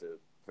before I have to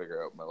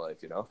figure out my life.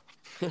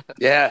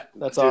 Yeah,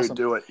 That's dude, awesome.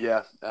 do it.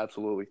 Yeah,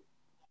 absolutely.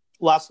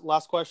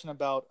 Last question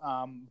about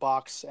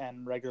box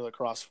and regular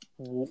lacrosse.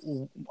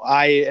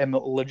 I am a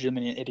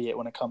legitimate idiot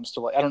when it comes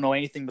to I don't know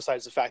anything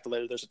besides the fact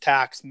that there's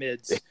attacks,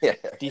 mids, Yeah.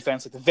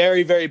 defense, the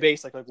very, very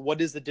basic.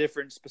 What is the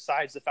difference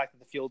besides the fact that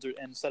the fields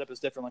and setup is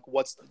different?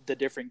 What's the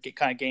different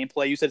kind of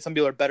gameplay? You said some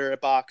people are better at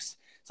box,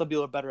 some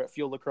people are better at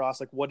field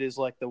lacrosse. What is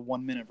the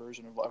 1 minute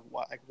version of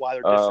why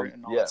they're different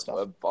and all that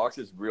stuff? Box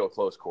is real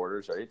close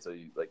quarters, right? So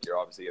you're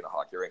obviously in a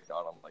hockey rink,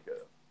 not on a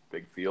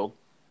big field.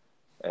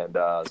 And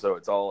so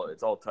it's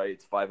all tight.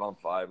 It's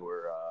 5-on-5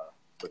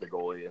 with a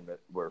goalie, and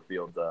we're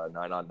field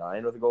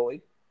 9-on-9 with a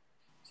goalie.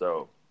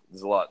 So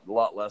there's a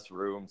lot less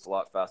room. It's a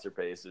lot faster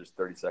pace. There's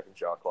 30-second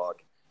shot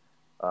clock.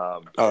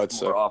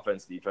 It's more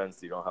offense,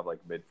 defense. You don't have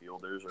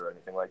midfielders or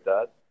anything like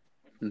that.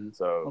 Mm-hmm.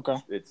 So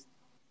it's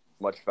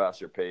much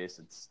faster pace.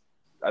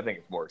 I think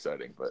it's more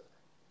exciting, but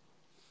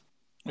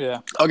yeah.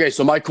 Okay,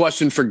 so my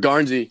question for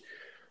Garnsey,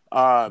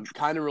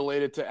 kind of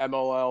related to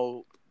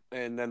MLL.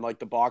 And then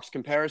the box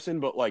comparison,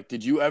 but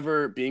did you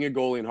ever, being a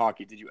goalie in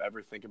hockey, did you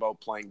ever think about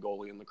playing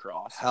goalie in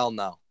lacrosse? Hell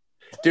no.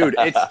 Dude,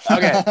 it's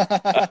okay.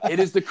 It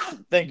is the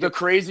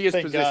craziest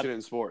Thank position God.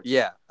 in sports.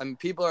 Yeah, I mean,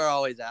 people are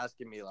always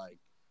asking me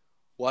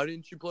why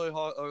didn't you play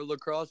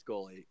lacrosse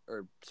goalie,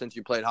 or since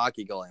you played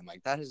hockey goalie? I'm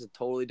like, that is a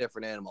totally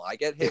different animal. I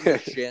get hit in the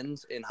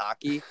shins in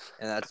hockey,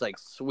 and that's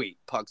sweet.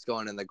 Puck's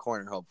going in the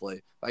corner, hopefully.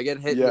 If I get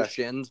hit in the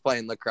shins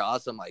playing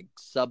lacrosse, I'm like,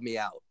 sub me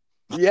out.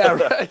 Yeah,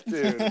 right,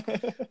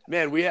 dude.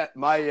 Man, we had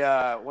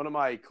one of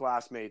my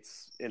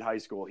classmates in high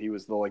school. He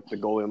was the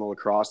goalie on the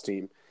lacrosse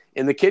team,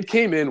 and the kid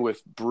came in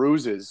with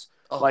bruises.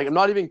 Oh. I'm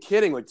not even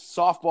kidding.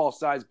 Softball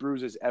sized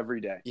bruises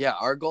every day. Yeah,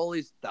 our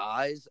goalies'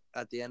 thighs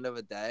at the end of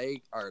a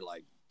day are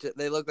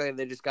they look like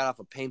they just got off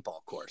a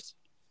paintball course.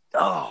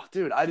 Oh,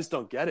 dude, I just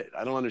don't get it.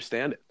 I don't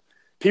understand it.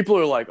 People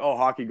are like, "Oh,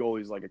 hockey goalie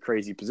is a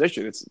crazy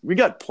position." We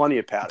got plenty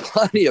of padding.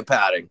 Plenty of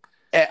padding.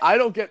 And I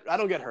don't get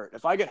hurt.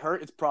 If I get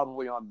hurt, it's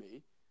probably on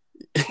me.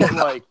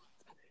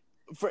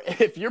 But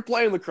if you're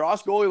playing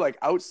lacrosse goalie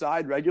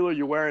outside regular,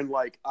 you're wearing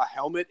a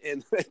helmet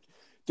and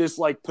this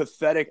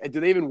pathetic. Do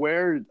they even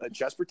wear a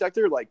chest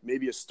protector?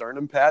 Maybe a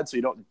sternum pad so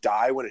you don't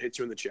die when it hits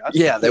you in the chest?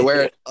 Yeah, they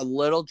wear a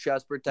little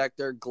chest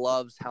protector,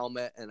 gloves,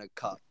 helmet, and a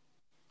cup.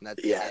 And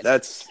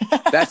that's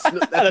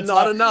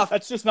not enough.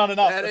 That's just not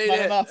enough. That That's ain't not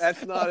it. enough.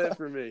 That's not it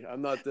for me.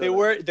 I'm not. They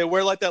wear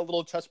that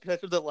little chest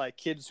protector that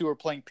kids who are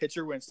playing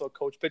pitcher when still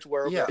coach pitch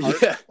wear over their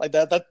heart.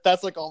 Yeah.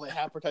 That's all they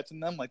have protecting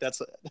them.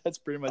 That's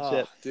pretty much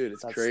it. Dude,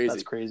 it's That's crazy.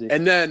 That's crazy.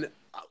 And then,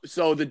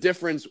 so the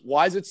difference.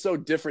 Why is it so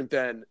different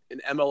than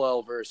an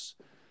MLL versus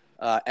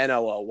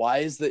NLL? Why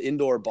is the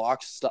indoor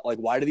box stuff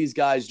why do these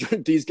guys?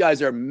 These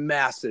guys are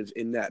massive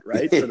in net,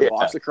 right? For the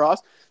box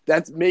lacrosse,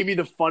 that's maybe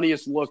the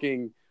funniest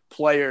looking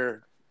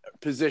player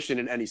position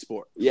in any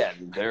sport. Yeah,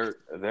 they're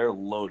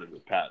loaded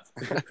with pads.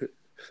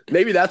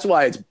 Maybe that's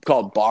why it's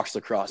called box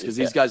lacrosse, because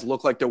these guys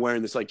look like they're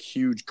wearing this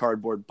huge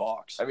cardboard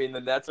box. I mean,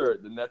 the nets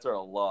are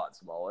a lot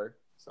smaller,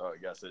 so I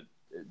guess it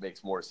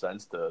makes more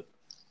sense to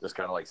just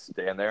kind of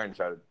stand there and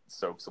try to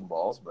soak some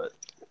balls. But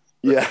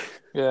yeah.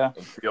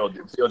 In field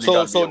you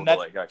gotta be able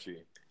to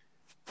actually.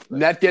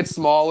 Net gets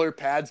smaller,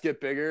 pads get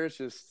bigger. It's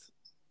just.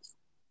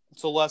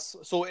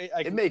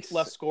 It makes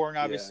less scoring,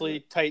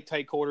 obviously. Yeah.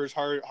 Tight quarters,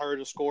 harder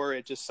to score.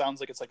 It just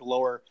sounds like it's a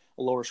lower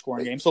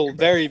scoring game. So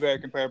very, very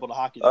comparable to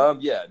hockey.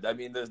 Yeah, I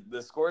mean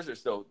the scores are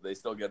still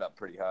get up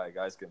pretty high.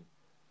 Guys can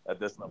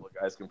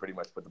guys can pretty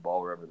much put the ball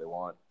wherever they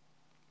want.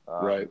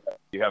 Right.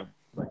 You have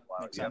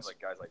guys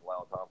like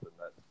Lyle Thompson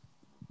that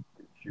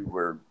can shoot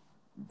where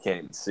you can't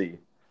even see.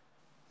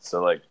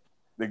 So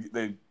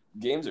the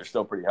games are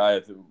still pretty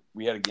high.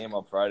 We had a game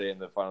on Friday and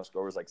the final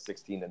score was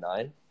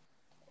 16-9.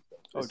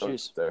 Oh,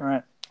 jeez. All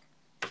right.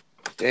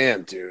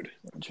 Damn, dude.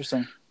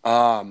 Interesting.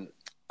 I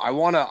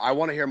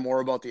wanna hear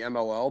more about the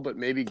MLL, but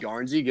maybe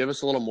Garnsey, give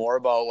us a little more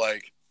about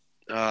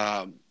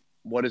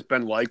what it's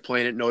been like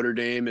playing at Notre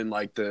Dame and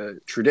the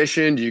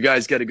tradition. Do you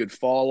guys get a good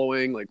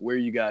following? Where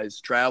you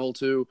guys travel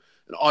to?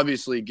 And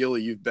obviously,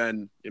 Gilly, you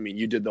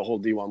did the whole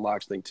D1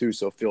 Locks thing too,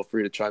 so feel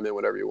free to chime in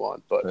whatever you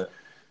want. But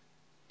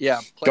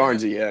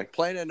Garnsey,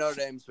 playing at Notre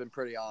Dame's been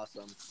pretty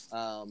awesome.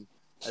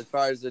 As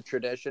far as the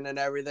tradition and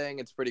everything,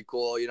 it's pretty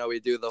cool. We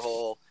do the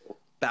whole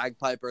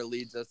bagpiper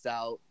leads us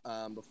out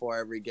before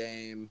every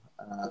game.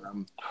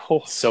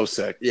 So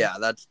sick. Yeah,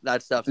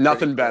 that stuff.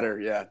 Nothing cool. better.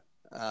 Yeah.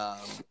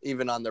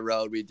 Even on the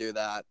road, we do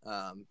that.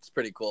 It's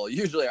pretty cool.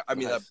 Usually,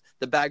 nice.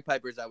 the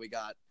bagpipers that we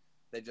got,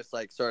 they just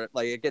sort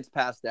of it gets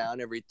passed down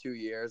every 2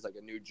 years.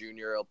 A new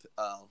junior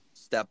will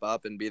step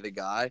up and be the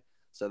guy.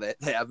 so they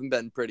haven't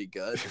been pretty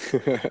good.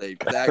 They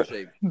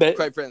actually,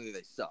 quite frankly,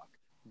 they suck.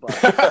 But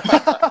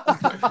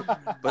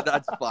but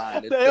that's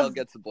fine. It still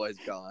gets the boys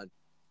going.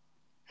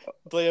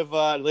 Do they have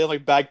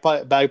like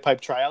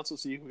bagpipe tryouts to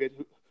see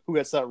who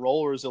gets that role,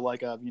 or is it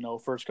like a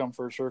first come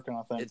first serve kind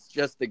of thing? It's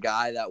just the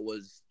guy that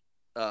was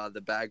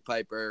the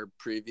bagpiper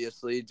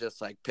previously,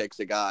 just like picks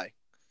a guy.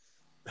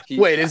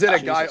 Wait, is it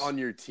a guy on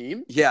your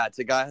team? Yeah, it's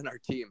a guy on our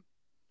team.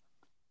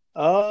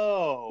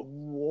 Oh,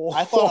 whoa.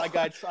 I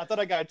thought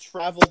a guy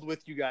traveled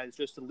with you guys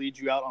just to lead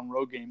you out on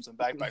road games and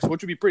bagpipes,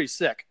 which would be pretty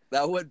sick.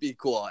 That would be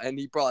cool, and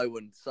he probably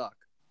wouldn't suck.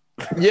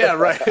 Yeah,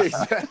 right.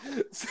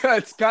 So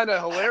it's kind of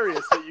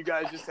hilarious that you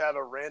guys just have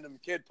a random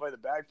kid play the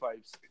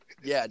bagpipes.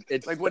 Yeah,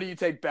 it's like, what do you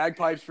take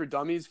bagpipes for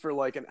dummies for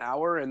like an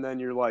hour, and then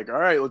you're like, all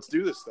right, let's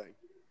do this thing.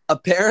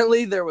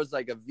 Apparently, there was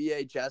like a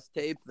VHS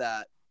tape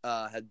that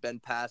had been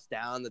passed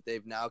down that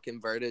they've now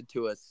converted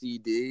to a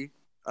CD.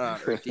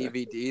 Or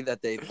DVD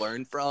that they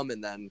learned from,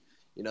 and then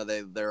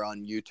they're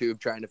on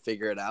YouTube trying to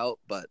figure it out.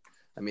 But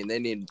I mean, they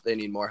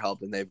need more help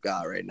than they've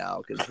got right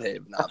now because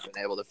they've not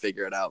been able to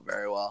figure it out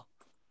very well.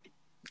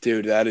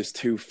 Dude, that is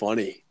too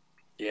funny.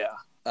 Yeah.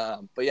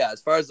 But yeah,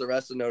 as far as the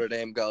rest of Notre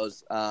Dame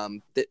goes,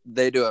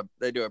 they do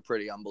a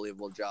pretty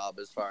unbelievable job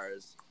as far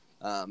as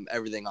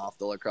everything off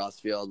the lacrosse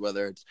field,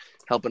 whether it's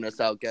helping us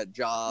out get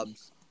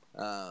jobs.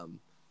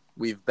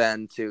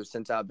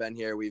 Since I've been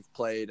here, we've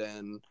played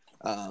in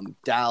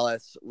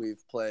Dallas.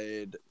 We've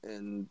played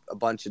in a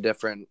bunch of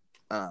different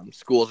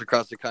schools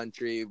across the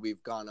country.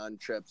 We've gone on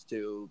trips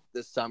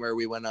this summer.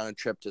 We went on a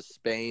trip to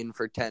Spain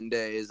for 10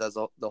 days as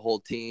the whole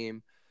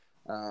team.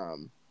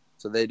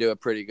 So they do a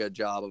pretty good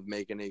job of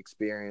making the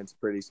experience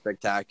pretty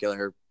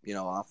spectacular,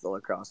 off the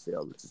lacrosse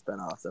field, which has been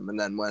awesome. And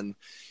then when,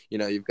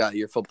 you've got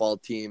your football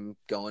team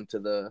going to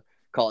the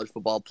college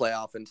football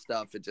playoff and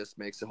stuff, it just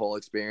makes the whole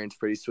experience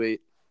pretty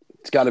sweet.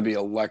 It's got to be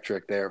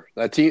electric there.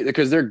 That team,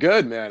 because they're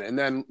good, man. And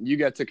then you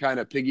get to kind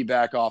of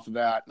piggyback off of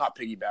that. Not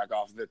piggyback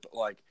off of it, but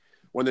like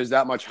when there's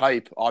that much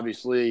hype,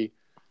 obviously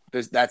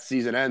that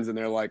season ends and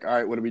they're like, all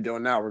right, what are we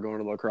doing now? We're going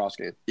to the lacrosse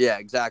game. Yeah,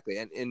 exactly.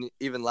 And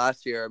even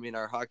last year, I mean,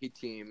 our hockey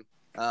team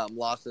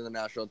lost in the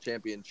national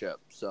championship.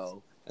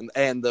 So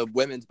and the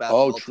women's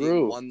basketball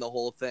team won the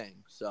whole thing.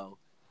 So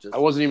I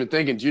wasn't even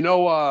thinking. Do you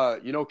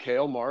know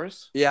Kale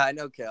Morris? Yeah, I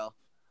know Kale.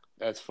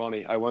 That's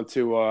funny. I went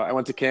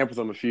to camp with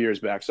him a few years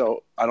back,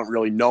 so I don't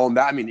really know him.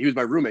 I mean, he was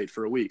my roommate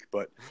for a week,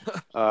 but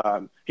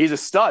he's a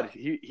stud.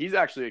 He's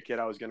actually a kid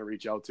I was going to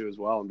reach out to as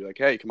well and be like,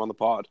 "Hey, come on the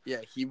pod."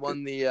 Yeah, he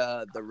won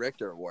the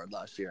Richter Award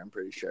last year. I'm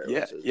pretty sure.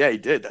 Yeah, he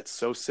did. That's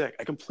so sick.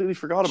 I completely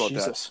forgot about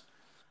that.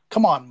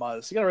 Come on,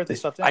 Muzz. You got to write this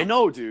stuff down. I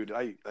know, dude.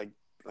 I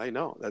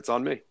know. That's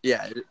on me.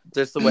 Yeah,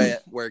 just the way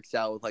it works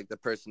out with like the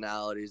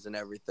personalities and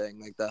everything.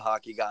 Like the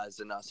hockey guys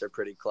and us are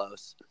pretty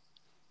close.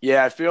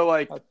 Yeah, I feel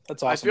like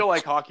that's awesome. I feel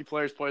like hockey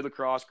players played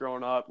lacrosse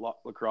growing up.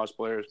 Lacrosse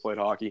players played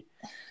hockey.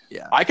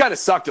 Yeah, I kind of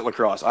sucked at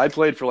lacrosse. I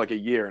played for like a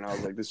year, and I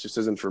was like, "This just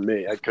isn't for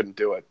me." I couldn't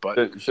do it. But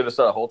you should have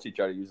saw Holtzy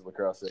try to use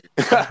lacrosse.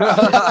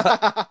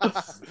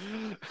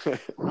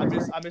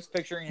 I'm just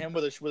picturing him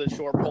with a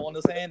short pole in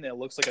his hand, and it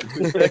looks like a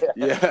toothpick.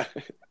 Yeah,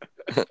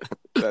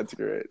 that's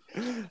great.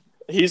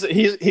 He's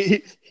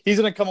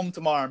gonna come home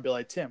tomorrow and be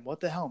like, Tim, what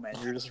the hell, man?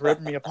 You're just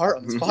ripping me apart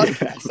on this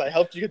podcast. I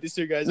helped you get these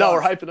two guys. No, on.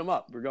 we're hyping him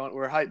up. We're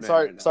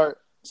hyping. Sorry,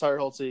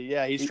 Holtzy.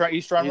 Yeah, he's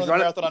trying to run the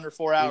marathon under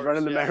 4 hours. He's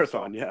running the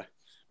marathon. Yeah,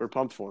 we're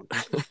pumped for him.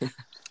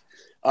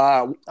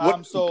 Oh,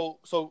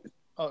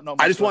 no.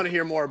 I just want to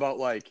hear more about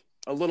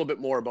a little bit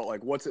more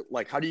about what's it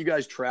like? How do you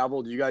guys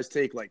travel? Do you guys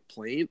take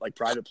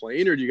private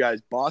plane, or do you guys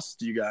bus?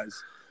 Do you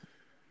guys?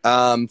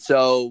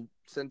 So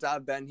since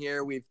I've been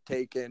here, we've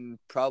taken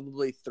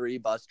probably 3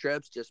 bus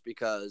trips just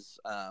because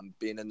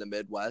being in the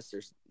Midwest,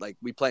 there's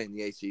we play in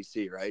the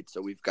ACC, right?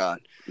 So we've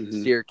got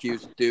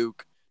Syracuse,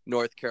 Duke,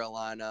 North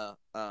Carolina,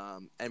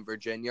 and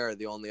Virginia are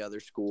the only other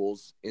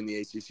schools in the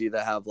ACC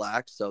that have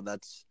lax. So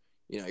that's,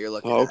 you're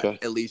looking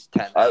at least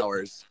 10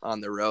 hours on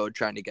the road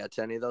trying to get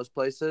to any of those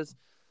places.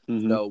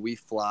 Mm-hmm. So we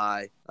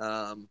fly.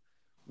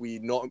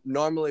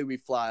 Normally we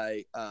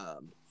fly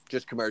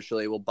just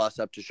commercially. We'll bus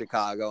up to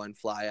Chicago and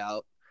fly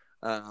out.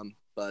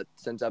 But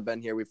since I've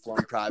been here, we've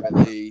flown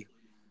privately,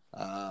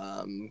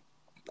 I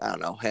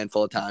don't know, a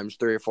handful of times,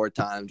 3 or 4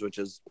 times, which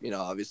is,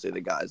 obviously the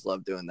guys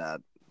love doing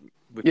that.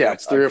 Yeah,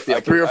 it's 3 or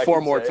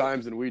 4 more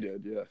times than we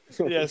did. Yeah.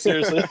 Yeah,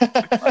 seriously.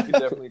 I can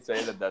definitely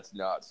say that's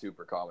not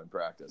super common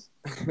practice.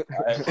 There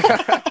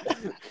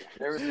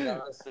was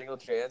not a single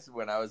chance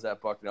when I was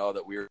at Bucknell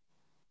that we were.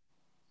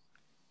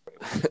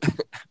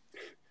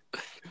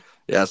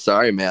 Yeah,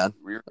 sorry, man.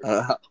 We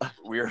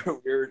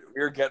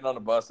were getting on a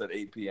bus at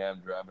 8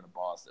 p.m. driving to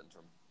Boston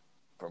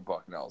from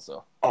Bucknell.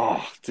 So.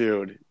 Oh,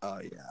 dude. Oh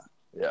yeah.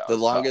 Yeah. The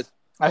longest.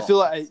 Tough. I feel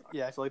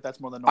like that's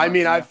more than normal. I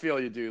mean, I feel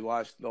you, dude.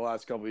 The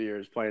last couple of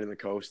years playing in the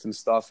coast and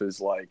stuff is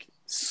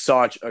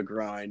such a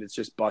grind. It's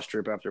just bus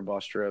trip after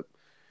bus trip.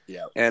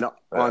 Yeah. And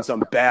on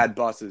some bad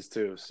buses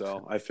too.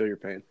 So I feel your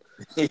pain.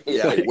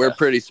 Yeah, we're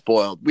pretty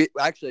spoiled. We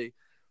actually,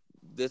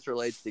 this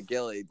relates to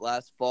Gilly.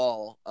 Last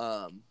fall,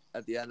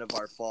 at the end of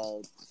our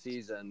fall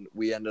season,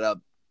 we ended up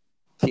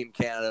Team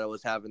Canada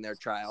was having their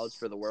tryouts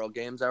for the World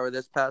Games that were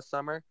this past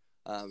summer,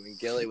 and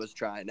Gilly was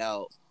trying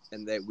out,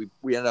 and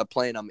we ended up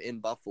playing them in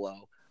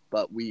Buffalo,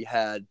 but we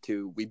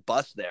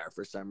bused there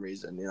for some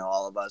reason. You know,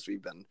 all of us,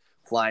 we've been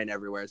flying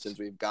everywhere since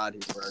we've got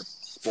here. We're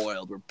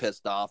spoiled. We're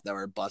pissed off that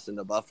we're busing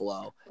to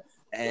Buffalo,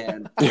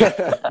 and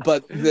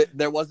but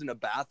there wasn't a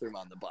bathroom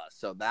on the bus,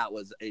 so that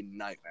was a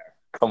nightmare.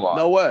 Come on.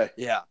 No way.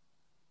 Yeah,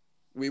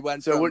 we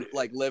went from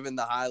like living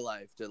the high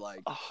life to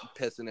like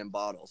pissing in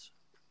bottles.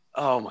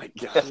 Oh my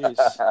god,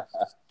 Jeez.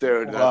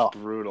 dude, that's Wow.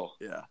 brutal.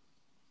 Yeah,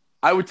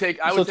 I would take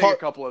a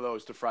couple of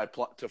those to fly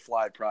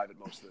private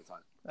most of the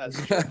time.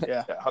 That's true.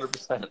 Yeah.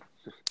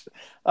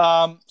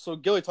 100%. So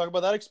Gilly, talk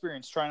about that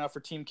experience trying out for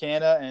Team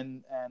Canada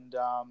and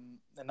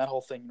that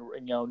whole thing.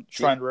 You know,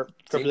 trying to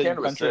represent your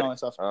Canada was country and all that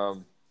sick. stuff.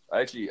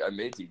 I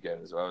made Team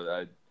Canada as well.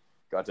 I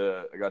got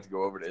to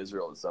go over to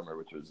Israel this summer,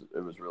 which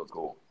was real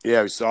cool.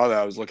 Yeah, we saw that.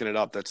 I was looking it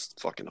up. That's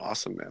fucking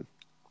awesome, man.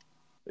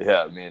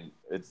 Yeah, I mean,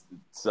 it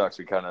sucks.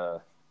 We kind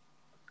of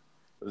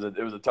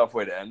it was a tough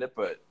way to end it,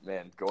 but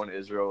man, going to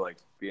Israel, like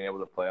being able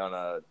to play on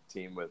a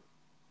team with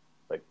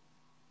like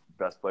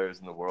best players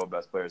in the world,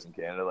 best players in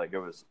Canada, like it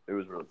was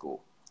really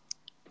cool.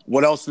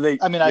 What else do they?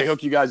 I mean, they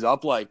hook you guys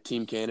up like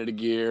Team Canada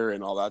gear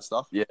and all that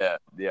stuff. Yeah,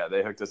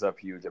 they hooked us up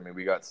huge. I mean,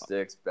 we got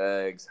sticks,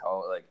 bags,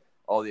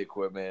 all the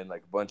equipment,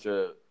 like a bunch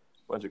of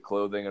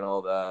clothing and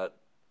all that.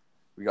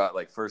 We got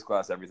like first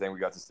class everything. We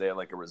got to stay at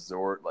like a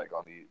resort, like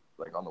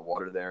on the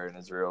water there in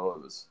Israel.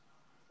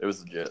 It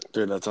was legit.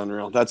 Dude, that's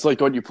unreal. That's like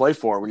what you play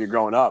for when you're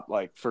growing up.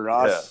 Like for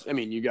us, I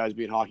mean, you guys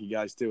being hockey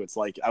guys too. It's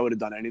like I would have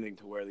done anything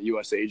to wear the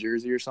USA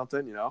jersey or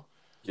something, you know?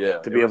 Yeah,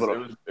 to be able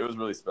to. It was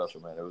really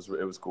special, man. It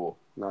was cool.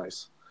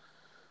 Nice.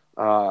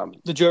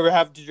 Did you ever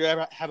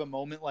have a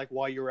moment like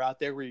while you were out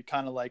there where you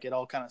kind of like it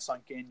all kind of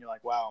sunk in? You're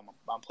like, wow,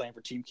 I'm playing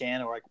for Team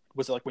Canada, or like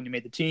was it like when you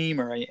made the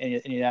team or any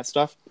of that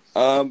stuff?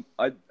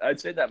 I'd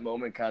say that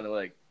moment kind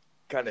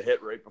of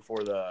hit right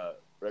before the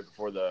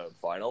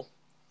final.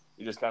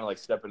 You just kind of like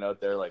stepping out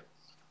there like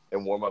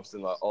in warm ups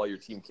in all your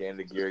Team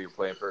Canada gear. You're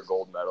playing for a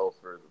gold medal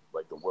for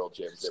like the World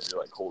Championship. You're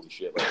like, holy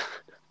shit, like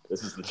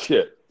this is the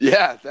shit.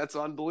 Yeah, that's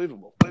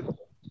unbelievable.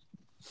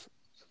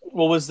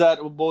 What was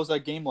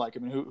that game like? I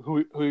mean,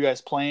 who you guys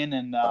playing,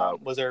 and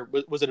was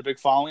it a big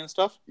following and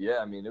stuff? Yeah,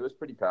 I mean, it was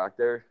pretty packed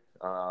there.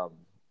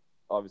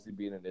 Obviously,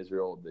 being in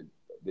Israel,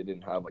 they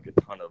didn't have like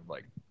a ton of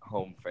like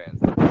home fans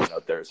that were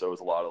out there, so it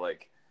was a lot of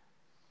like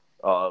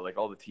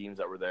all the teams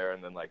that were there,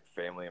 and then like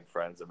family and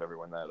friends of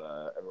everyone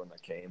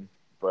that came.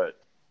 But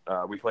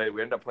we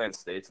ended up playing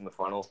States in the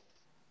final.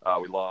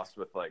 We lost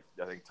with like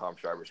I think Tom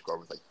Schreiber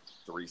scored with like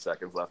 3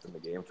 seconds left in the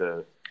game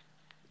to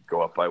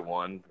go up by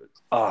 1.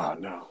 Oh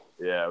no.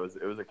 Yeah, it was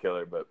a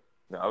killer, but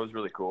no, it was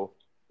really cool.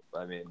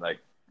 I mean, like,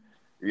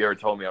 if you ever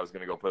told me I was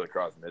going to go play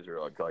lacrosse in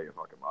Israel, I'd call you a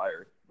fucking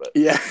liar. But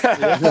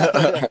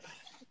yeah,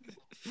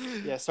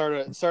 yeah,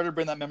 started to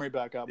bring that memory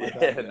back up.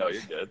 Yeah, no,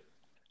 you're good.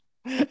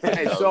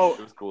 Hey, No, so it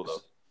was cool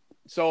though.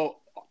 So,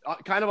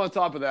 kind of on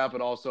top of that,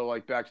 but also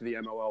like back to the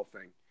MLL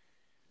thing.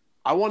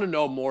 I want to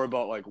know more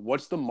about like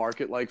what's the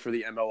market like for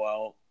the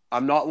MLL.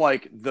 I'm not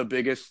like the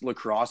biggest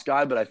lacrosse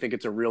guy, but I think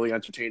it's a really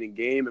entertaining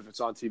game. If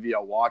it's on TV,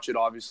 I'll watch it.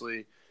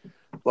 Obviously.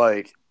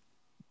 Like,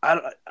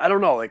 I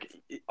don't know. Like,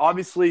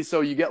 obviously,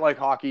 so you get like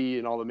hockey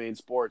and all the main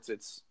sports.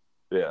 It's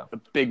a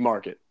big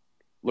market.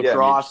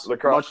 Lacrosse,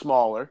 much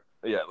smaller.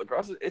 Yeah,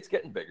 lacrosse. It's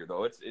getting bigger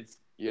though. It's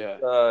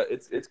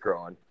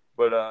growing.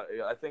 But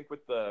I think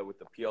with the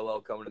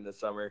PLL coming in this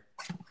summer,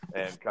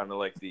 and kind of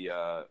like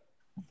the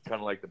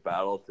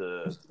battle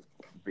to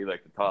be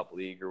like the top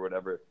league or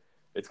whatever,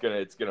 it's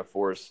gonna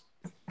force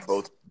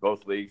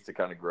both leagues to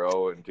kind of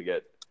grow and to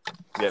get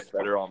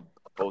better on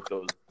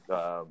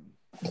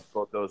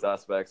both those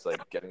aspects,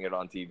 like getting it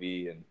on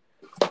TV and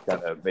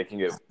kind of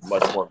making it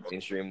much more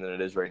mainstream than it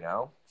is right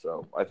now.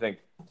 So I think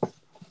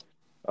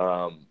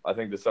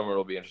this summer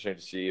will be interesting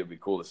to see. It'll be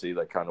cool to see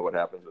like kind of what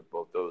happens with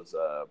both those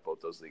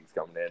leagues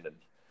coming in and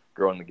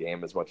growing the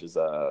game as much as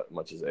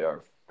they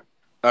are.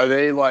 Are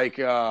they like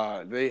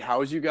they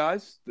house you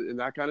guys and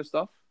that kind of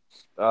stuff?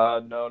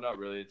 No, not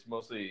really. It's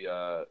mostly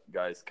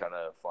guys kind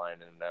of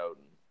flying in and out.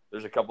 And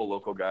there's a couple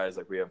local guys,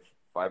 like we have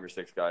 5 or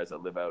 6 guys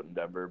that live out in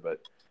Denver, but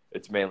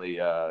it's mainly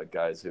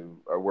guys who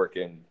are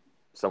working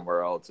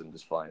somewhere else and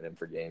just flying in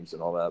for games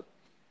and all that.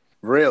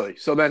 Really?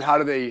 So then how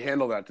do they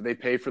handle that? Do they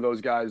pay for those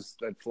guys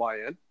that fly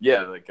in?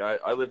 Yeah, like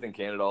I lived in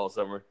Canada all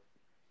summer,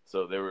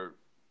 so they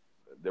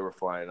were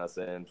flying us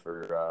in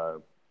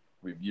for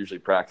we usually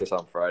practice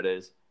on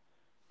Fridays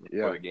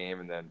for the game,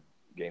 and then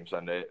game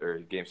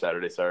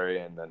Saturday,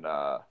 and then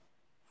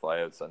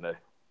fly out Sunday.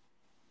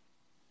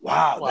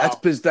 Wow.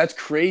 That's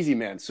crazy,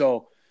 man.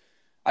 So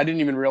I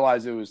didn't even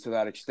realize it was to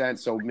that extent.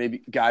 So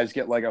maybe guys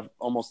get like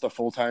almost a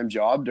full-time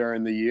job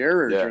during the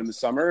year or during the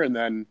summer, and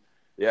then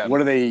what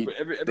do they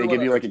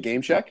give you like a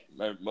game check?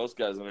 Most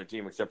guys on their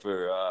team, except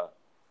for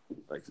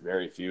like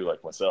very few,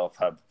 like myself,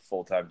 have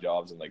full-time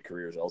jobs and like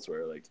careers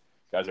elsewhere. Like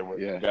guys are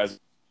working, guys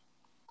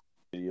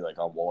like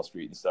on Wall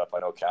Street and stuff. I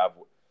know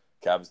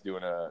Cav's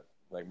doing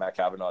Matt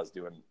Kavanaugh is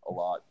doing a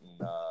lot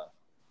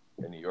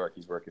in New York.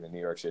 He's working in New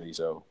York City,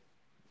 so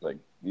Like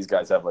these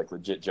guys have like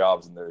legit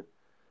jobs and they're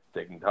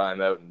taking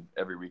time out and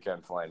every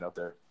weekend flying out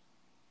there.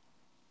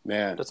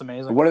 Man, That's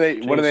amazing. What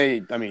are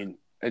they? I mean,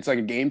 it's like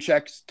a game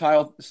check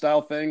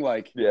style thing.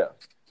 Like, Yeah.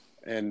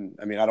 And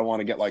I mean, I don't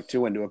want to get like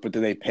too into it, but do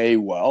they pay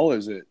well?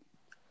 Is it?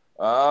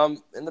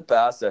 In the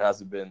past, it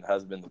hasn't been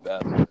the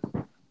best.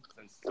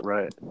 Since,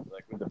 Right.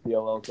 like with the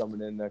PLL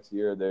coming in next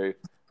year, they're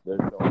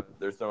throwing a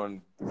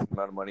decent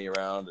amount of money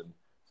around, and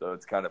so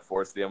it's kind of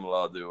forced the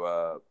MLL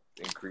to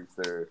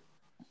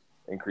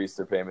increase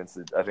their payments.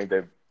 I think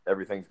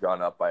everything's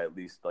gone up by at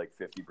least like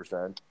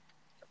 50%.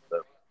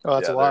 So, Oh,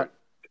 that's a lot.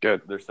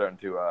 Good. They're starting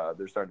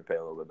to pay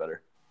a little bit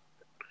better.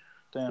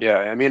 Damn. Yeah,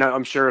 I mean,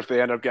 I'm sure if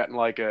they end up getting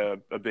like a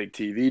big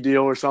TV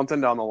deal or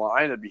something down the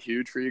line, it'd be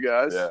huge for you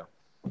guys. Yeah.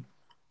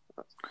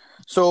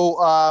 So,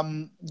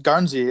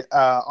 Garnsey,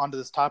 onto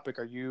this topic,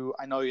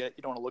 I know you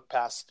don't want to look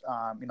past,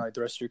 the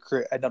rest of your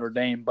career at Notre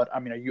Dame, but I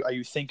mean, are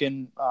you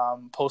thinking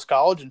post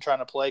college and trying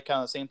to play kind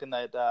of the same thing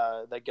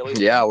that Gilly?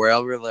 Yeah,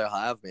 wherever they'll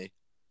have me.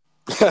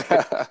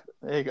 There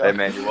you go. Hey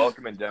man, you're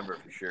welcome in Denver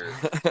for sure.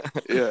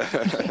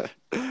 Yeah.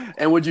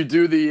 And would you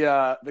do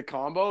the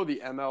combo,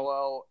 the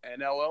MLL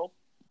NLL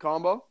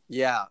combo?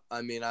 Yeah,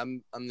 I mean,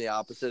 I'm the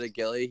opposite of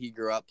Gilly. He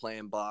grew up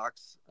playing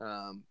box.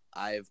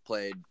 I've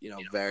played,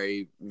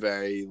 very,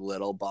 very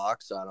little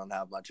box, so I don't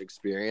have much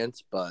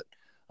experience. But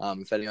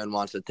if anyone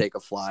wants to take a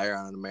flyer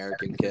on an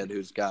American kid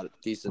who's got a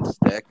decent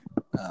stick,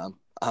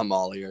 I'm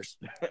all ears.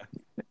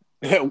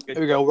 There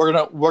we go. We're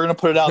gonna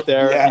put it out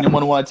there. Yeah.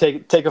 Anyone want to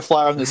take a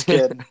flyer on this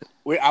kid?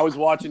 I was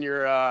watching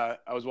your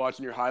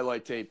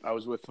highlight tape. I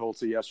was with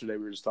Holtzy yesterday.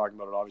 We were just talking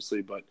about it,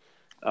 obviously, but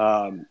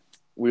I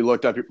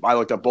looked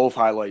up both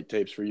highlight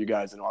tapes for you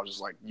guys, and I was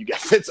just like, you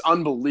guys, it's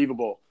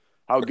unbelievable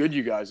how good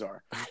you guys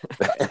are.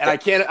 And I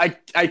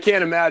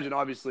can't imagine,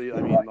 obviously,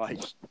 I mean, like,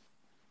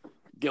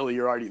 Gilly,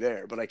 you're already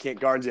there, but I can't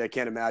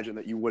imagine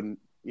that you wouldn't,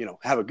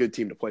 have a good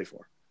team to play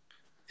for.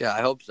 Yeah,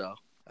 I hope so.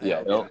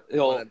 Yeah,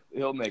 he'll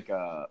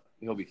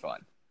be fine.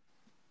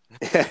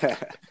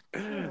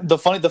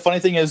 The funny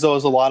thing is, though,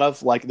 is a lot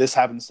of like this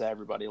happens to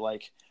everybody.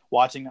 Like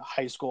watching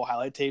high school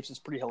highlight tapes is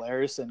pretty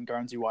hilarious, and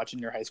Garnsey watching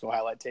your high school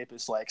highlight tape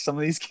is like some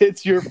of these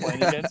kids you're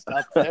playing against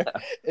up there.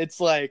 It's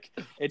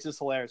just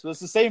hilarious. But it's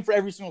the same for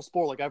every single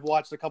sport. Like I've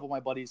watched a couple of my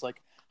buddies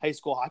like high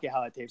school hockey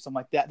highlight tapes. I'm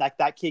like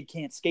that kid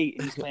can't skate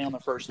and he's playing on the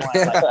first line.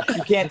 Like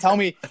you can't tell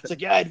me. It's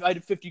like, yeah, I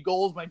did 50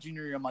 goals my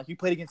junior year. I'm like, you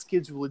played against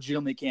kids who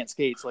legitimately can't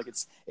skate. So like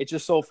it's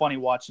just so funny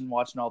watching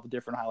all the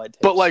different highlight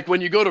tapes. But like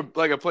when you go to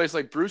like a place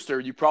like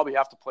Brewster, you probably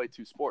have to play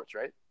two sports,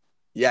 right?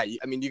 Yeah,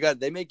 I mean,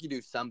 they make you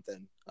do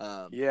something.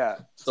 Yeah.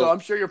 So I'm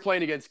sure you're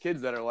playing against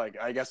kids that are like,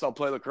 I guess I'll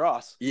play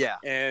lacrosse. Yeah.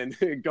 And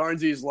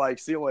Garnsey's like,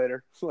 see you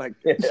later. Like,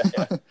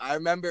 I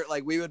remember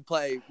like we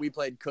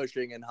played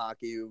Cushing in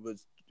hockey. It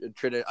was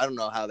I don't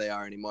know how they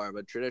are anymore,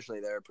 but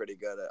traditionally they were pretty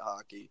good at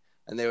hockey.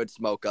 And they would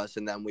smoke us,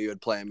 and then we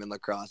would play them in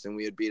lacrosse, and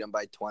we would beat them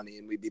by 20,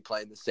 and we'd be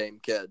playing the same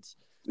kids.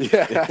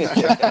 Yeah.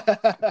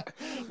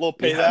 Little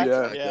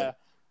payback. Yeah.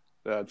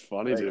 That's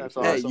funny, dude. That's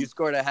Hey, awesome. you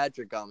scored a hat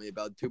trick on me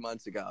about 2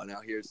 months ago.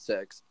 Now here's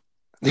 6.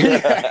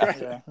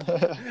 Yeah.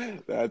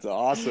 That's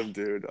awesome,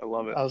 dude. I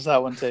love it. How's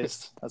that one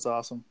taste? That's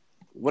awesome.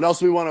 What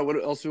else we want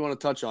to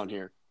touch on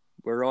here?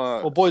 We're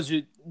Well, boys,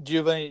 do you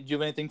have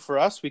anything for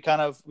us? We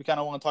kind of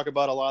want to talk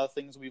about a lot of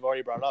things we've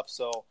already brought up,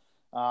 so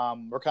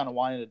we're kind of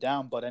winding it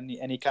down. But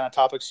any kind of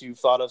topics you've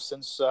thought of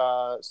since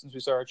we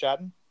started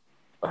chatting?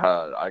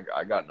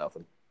 I got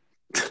nothing.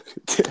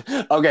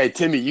 Okay,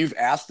 Timmy, you've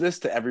asked this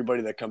to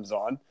everybody that comes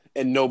on,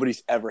 and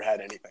nobody's ever had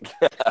anything.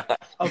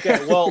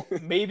 Okay, well,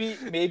 maybe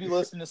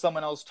listening to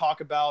someone else talk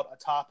about a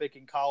topic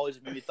in college,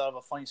 maybe thought of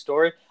a funny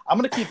story. I'm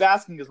gonna keep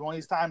asking because one of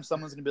these times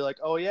someone's gonna be like,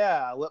 "Oh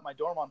yeah, I lit my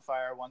dorm on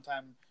fire one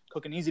time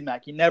cooking Easy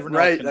Mac." You never know.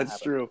 Right,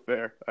 that's true.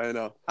 Fair, I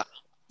know.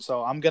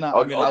 So I'm gonna.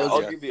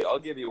 I'll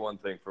give you one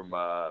thing from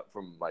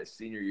my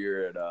senior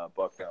year at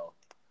Bucknell.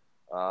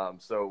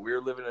 So we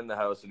were living in the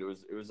house, and it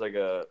was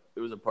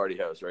a party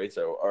house, right?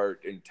 So our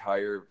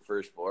entire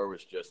first floor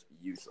was just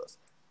useless.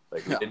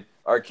 Like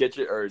our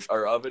kitchen or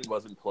our oven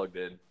wasn't plugged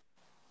in.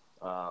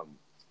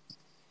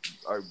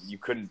 You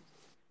couldn't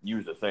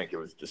use a sink. It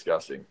was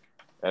disgusting,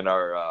 and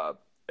our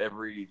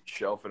every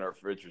shelf in our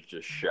fridge was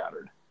just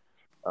shattered.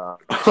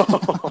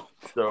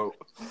 So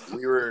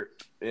we were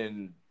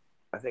in,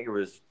 I think it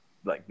was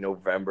like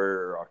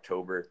November or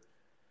October.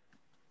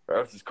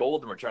 It's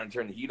cold, and we're trying to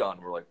turn the heat on.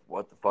 And we're like,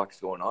 what the fuck's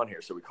going on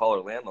here? So we call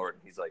our landlord,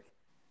 and he's like,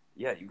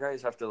 yeah, you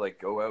guys have to like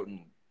go out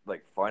and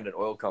like find an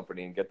oil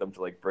company and get them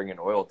to like bring in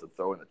oil to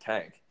throw in the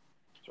tank.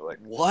 So we're like,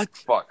 what?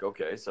 Fuck,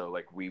 okay. So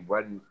like we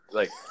went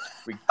like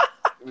we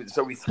it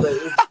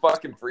was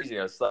fucking freezing.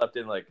 I slept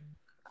in like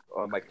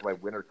on my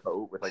winter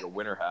coat with like a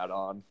winter hat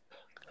on.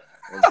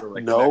 And so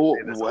like no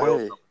the next day, this way. oil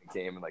company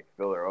came and like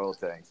filled our oil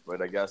tanks.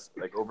 But I guess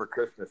like over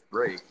Christmas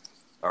break,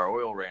 our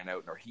oil ran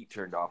out and our heat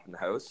turned off in the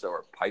house, so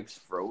our pipes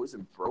froze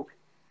and broke.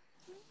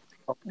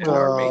 And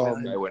our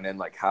maintenance guy went in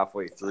like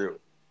halfway through,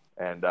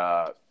 and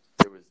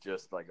it was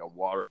just like a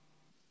water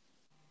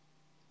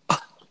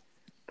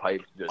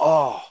pipe just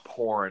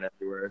pouring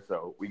everywhere.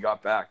 So we go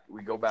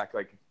back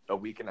like a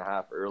week and a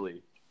half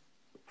early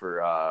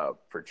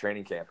for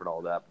training camp and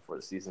all that before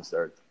the season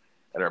starts.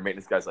 And our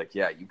maintenance guy's like,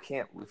 yeah, you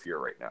can't roof here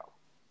right now.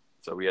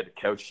 So we had to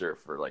couch surf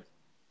for like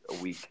a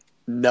week.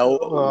 No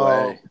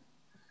way.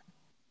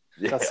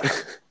 Yeah.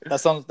 That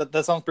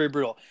sounds pretty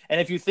brutal. And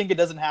if you think it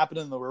doesn't happen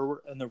in the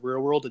real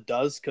world, it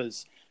does,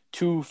 because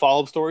 2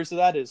 follow-up stories to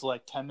that is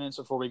like 10 minutes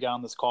before we got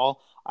on this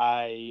call,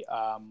 I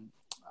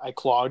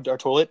clogged our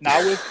toilet.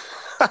 Now with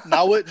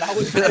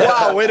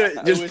Wow, wait a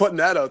minute. Just putting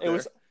that out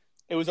there.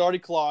 It was already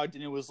clogged,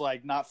 and it was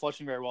like not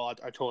flushing very well.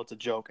 Our toilet's a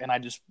joke. And I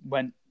just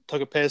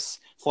took a piss,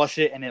 flushed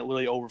it, and it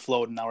literally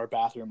overflowed in our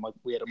bathroom. Like,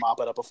 we had to mop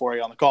it up before I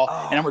got on the call.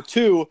 Oh. And number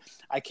 2,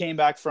 I came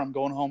back from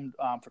going home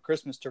for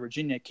Christmas to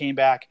Virginia, came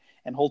back,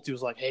 and Holty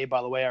was like, hey,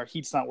 by the way, our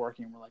heat's not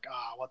working. And we're like,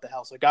 what the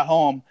hell? So I got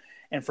home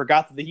and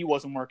forgot that the heat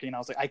wasn't working. I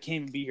was like, I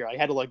can't even be here. I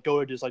had to like go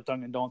to just like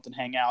Dunkin' Donuts and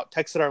hang out.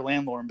 Texted our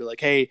landlord and be like,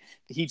 hey,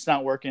 the heat's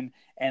not working.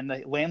 And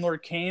the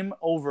landlord came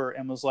over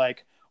and was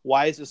like,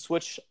 why is the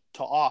switch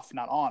to off,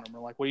 not on? And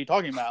we're like, what are you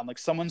talking about? I'm like,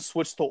 someone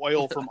switched the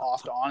oil from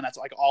off to on. That's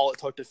like all it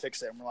took to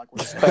fix it. And we're like,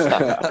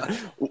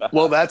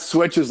 well, that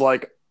switch is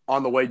like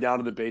on the way down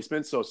to the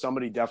basement. So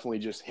somebody definitely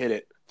just hit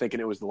it thinking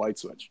it was the light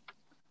switch.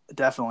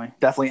 Definitely.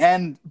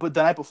 But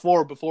the night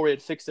before we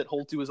had fixed it,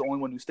 Holty was the only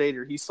one who stayed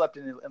here. He slept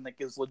in like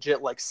his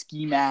legit like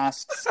ski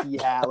mask, ski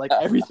hat, like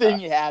everything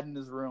he had in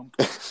his room.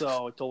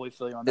 So I totally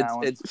feel you on that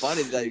one. It's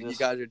funny that you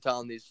guys are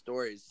telling these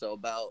stories. So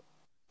about,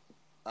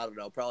 I don't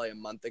know, probably a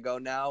month ago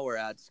now, we're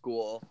at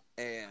school,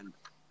 and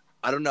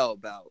I don't know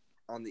about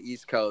on the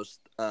East Coast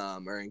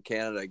or in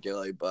Canada,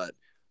 Gilly, but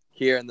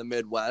here in the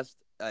Midwest,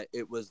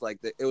 it was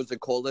the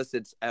coldest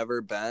it's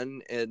ever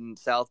been in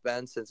South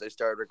Bend since I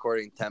started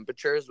recording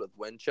temperatures with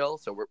wind chill.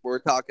 So we're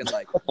talking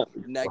like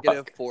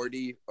negative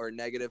 40 or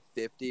negative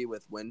 50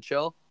 with wind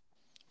chill.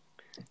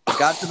 It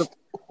got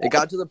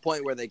to the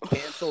point where they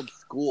canceled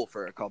school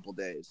for a couple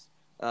days.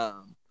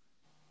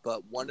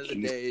 But one of the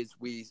days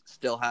we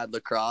still had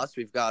lacrosse.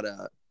 We've got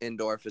a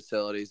indoor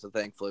facility, so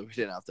thankfully we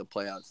didn't have to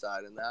play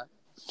outside in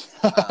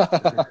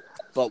that.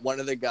 But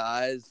one of the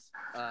guys,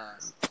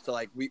 so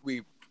like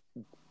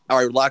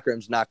our locker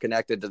room's not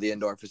connected to the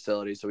indoor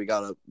facility, so we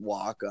got to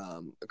walk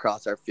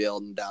across our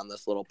field and down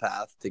this little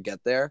path to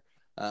get there.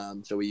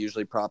 So we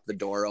usually prop the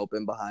door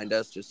open behind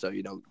us just so,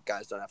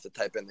 guys don't have to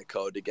type in the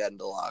code to get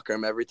into the locker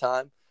room every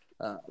time.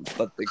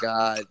 But the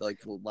guy,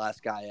 like the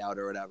last guy out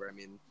or whatever, I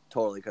mean,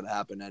 totally could have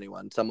happened to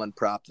anyone. Someone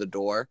propped the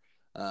door,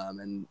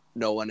 and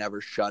no one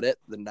ever shut it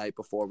the night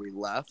before we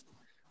left.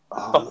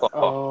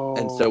 Oh.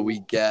 And so we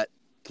get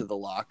to the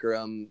locker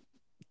room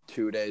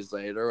 2 days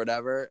later or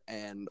whatever,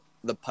 and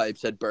the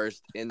pipes had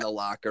burst in the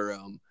locker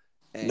room.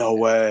 And no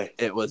way.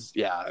 It was,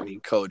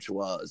 Coach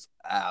was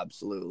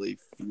absolutely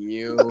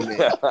fuming.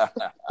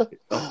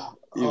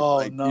 No.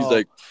 He's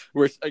like,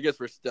 I guess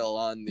we're still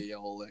on the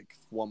old, like,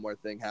 one more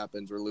thing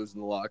happens, we're losing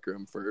the locker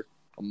room for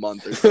a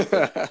month or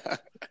something.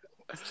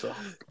 So,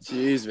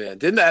 jeez, man.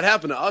 Didn't that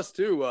happen to us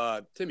too?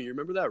 Timmy, you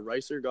remember that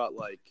Ricer got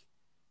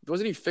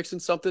wasn't he fixing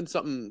something?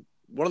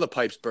 One of the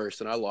pipes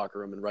burst in our locker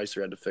room and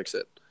Ricer had to fix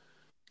it.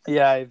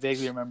 Yeah, I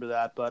vaguely remember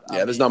that, but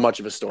there's not much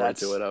of a story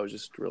to it. I was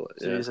just really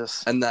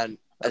Jesus. And then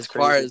as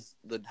far as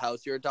the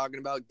house you were talking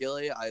about,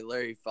 Gilly, I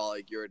literally felt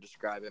like you were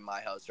describing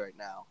my house right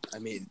now. I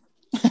mean,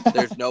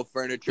 there's no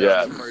furniture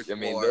on the first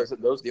floor.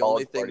 The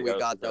only thing we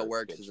got that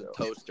works is a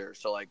toaster.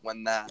 So like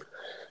when that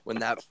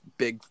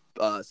big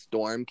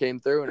storm came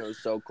through and it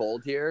was so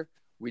cold here,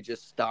 we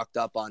just stocked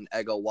up on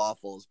Eggo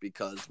waffles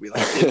because we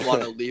didn't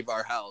want to leave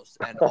our house,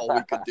 and all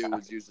we could do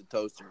was use a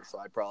toaster. So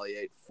I probably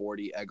ate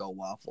 40 Eggo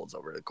waffles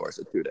over the course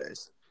of 2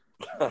 days.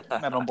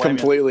 I don't blame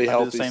Completely you.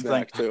 Healthy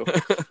snack too.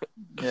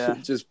 Yeah,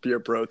 just pure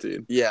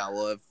protein. Yeah,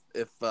 well,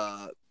 if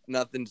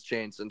nothing's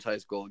changed since high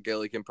school,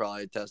 Gilly can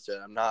probably attest to it.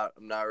 I'm not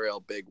a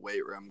real big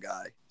weight room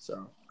guy,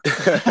 so.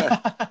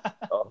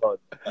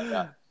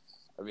 Yeah.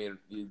 I mean,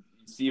 you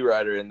see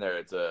Ryder in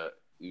there.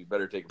 You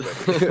better take a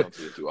break. Don't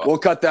see it too often. We'll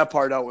cut that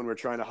part out when we're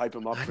trying to hype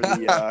him up for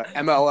the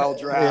MLL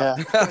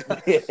draft.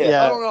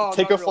 Yeah. I don't know.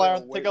 Take a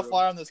flyer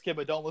on this kid,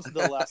 but don't listen to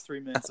the last 3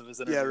 minutes of his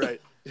interview. Yeah,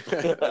 right.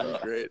 That'd be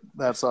great.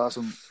 That's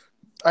awesome.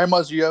 All right,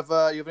 Muzz, you have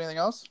anything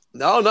else?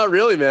 No, not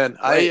really, man.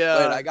 Wait,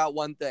 I got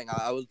one thing.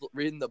 I was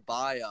reading the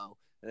bio,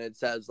 and it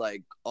says,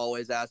 like,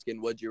 always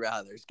asking would you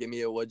rather. Give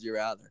me a would you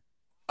rather.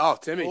 Oh,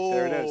 Timmy,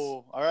 there it is.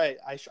 All right.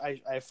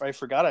 I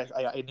forgot.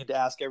 I need to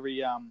ask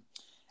every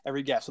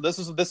guest. So this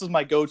is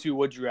my go-to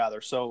would you rather.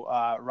 So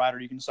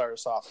Ryder, you can start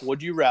us off.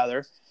 Would you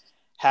rather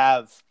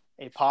have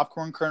a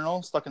popcorn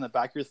kernel stuck in the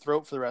back of your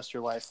throat for the rest of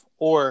your life,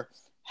 or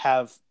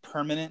have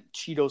permanent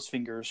Cheetos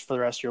fingers for the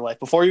rest of your life?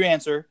 Before you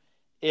answer,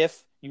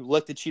 if you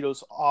lick the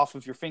Cheetos off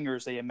of your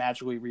fingers, they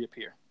magically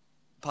reappear.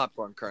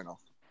 Popcorn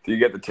kernel. Do you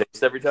get the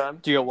taste every time?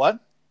 Do you get what?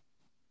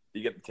 Do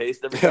you get the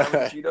taste every time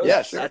with Cheetos?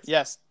 Yeah, sure.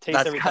 Yes, taste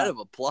that's every kind time. of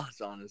a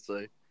plus,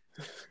 honestly.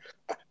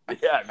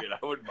 Yeah, I mean,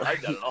 I wouldn't mind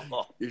that at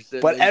all.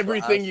 But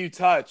everything you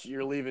touch,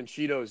 you're leaving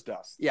Cheetos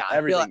dust. Yeah,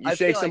 everything. You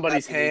shake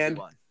somebody's hand.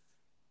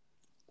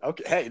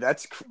 Okay, hey,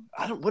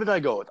 what did I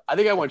go with? I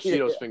think I went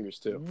Cheetos fingers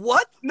too.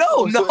 What?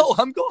 No,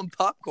 I'm going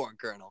popcorn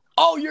kernel.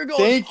 Oh, you're going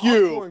Thank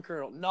you. popcorn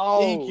kernel.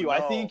 No, Thank you. no.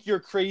 I think you're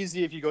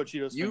crazy if you go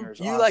Cheetos You fingers.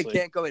 you honestly. like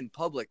can't go in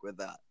public with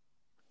that.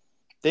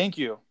 Thank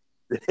you.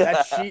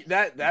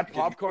 that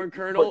popcorn Put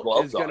kernel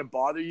gloves is going to on.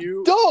 bother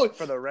you Don't.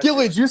 for the rest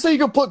Gilly, of did you say you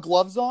can put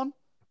gloves on?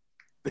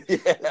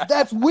 Yeah.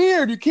 That's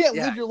weird. You can't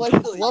Yeah, live your life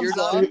with Gilly, gloves you're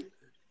not- on.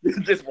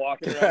 Just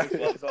walking around with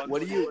gloves on.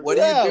 What do you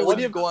Yeah, do what when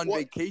do you you- go on what-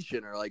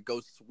 vacation or like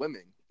go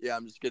swimming? Yeah,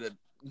 I'm just gonna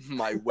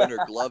my winter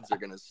gloves are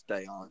gonna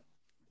stay on.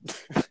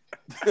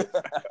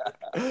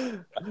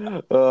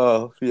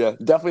 Oh, yeah.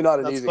 Definitely not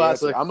an That's easy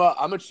classic. answer.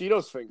 I'm a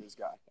Cheetos fingers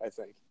guy, I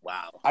think.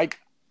 Wow. I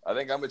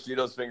think I'm a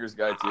Cheetos fingers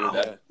guy too. Yeah.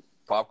 That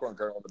popcorn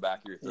kernel in the back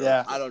of your throat.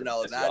 Yeah. is I don't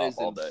know. piss you That off is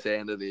all day.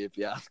 insanity if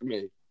you ask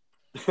me.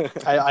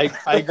 I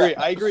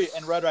agree.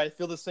 And Red, I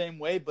feel the same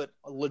way, but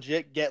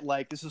legit get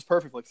like, this is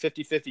perfect, like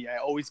 50-50. I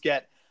always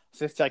get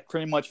like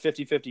pretty much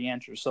 50-50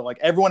 answers. So like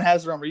everyone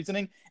has their own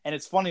reasoning. And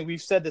it's funny,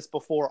 we've said this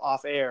before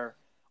off air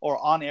or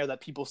on air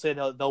that people say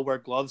they'll wear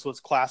gloves. So it's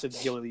classic,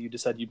 Gilly, you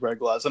just said you'd wear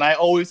gloves. And I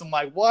always am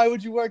like, why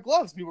would you wear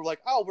gloves? People are like,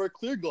 I'll wear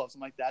clear gloves.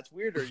 I'm like, that's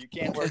weirder. You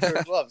can't wear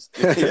clear gloves.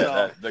 Yeah,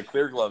 So, the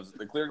clear gloves.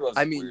 The clear gloves.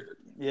 I is mean, weird.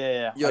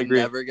 yeah, I You'll agree.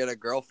 never get a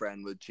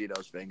girlfriend with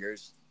Cheetos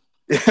fingers.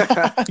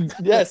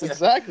 Yes,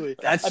 exactly.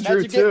 That's Imagine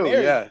true, getting too.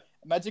 married. Yeah.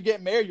 Imagine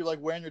getting married. You're like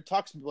wearing your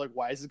tux, and you're like,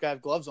 "Why does this guy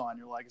have gloves on?"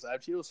 You're like, "Cause I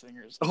have Cheetos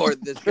fingers." Or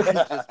this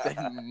guy's just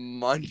been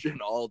munching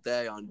all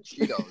day on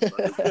Cheetos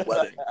on his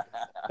wedding.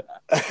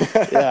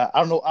 Yeah, I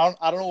don't know.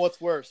 I don't know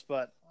what's worse,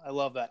 but I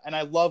love that, and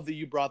I love that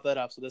you brought that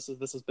up. So this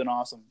has been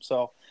awesome.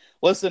 So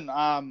listen,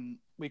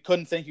 we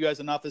couldn't thank you guys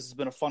enough. This has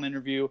been a fun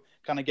interview,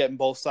 kind of getting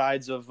both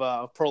sides of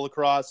pro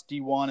lacrosse,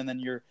 D1, and then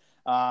your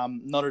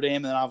Notre Dame,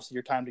 and then obviously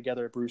your time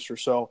together at Brewster.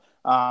 So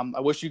I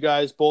wish you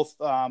guys both,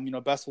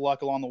 best of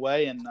luck along the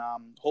way, and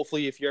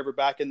hopefully, if you're ever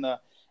back in the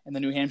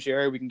New Hampshire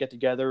area, we can get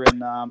together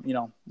and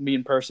meet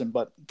in person.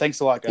 But thanks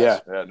a lot, guys. Yeah.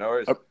 Yeah, no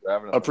worries. for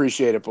having us.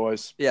 Appreciate it,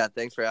 boys. Yeah,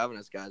 thanks for having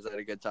us, guys. I had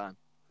a good time.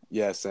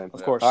 Yeah, Sam.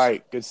 Of course. All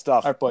right, good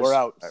stuff. All right, boys. We're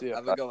out. All right. See ya.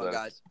 Have a good one,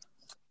 guys.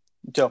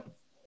 Joe.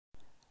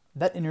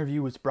 That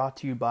interview was brought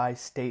to you by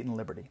State and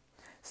Liberty.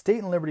 State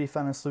and Liberty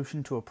found a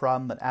solution to a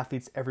problem that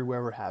athletes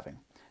everywhere were having: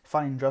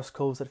 finding dress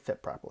clothes that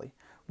fit properly.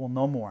 Well,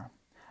 no more.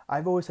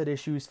 I've always had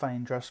issues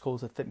finding dress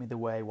clothes that fit me the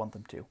way I want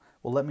them to.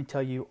 Well, let me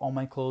tell you, all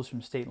my clothes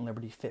from State and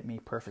Liberty fit me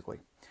perfectly.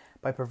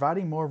 By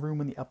providing more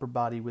room in the upper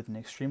body with an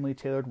extremely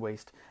tailored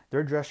waist,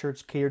 their dress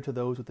shirts cater to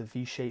those with a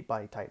V-shaped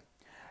body type.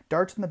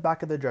 Darts in the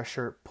back of the dress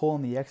shirt pull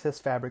in the excess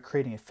fabric,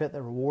 creating a fit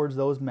that rewards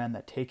those men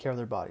that take care of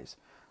their bodies.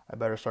 I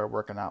better start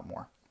working out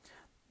more.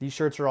 These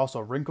shirts are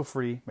also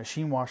wrinkle-free,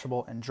 machine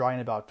washable, and dry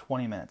in about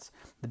 20 minutes.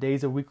 The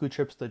days of weekly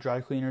trips to the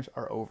dry cleaners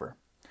are over.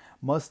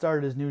 Muzz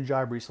started his new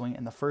job recently,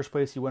 and the first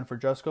place he went for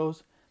dress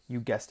clothes,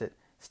 you guessed it,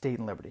 State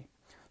and Liberty.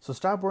 So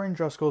stop wearing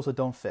dress clothes that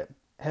don't fit.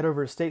 Head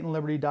over to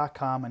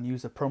stateandliberty.com and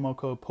use the promo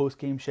code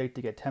POSTGAMESHAKE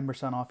to get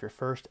 10% off your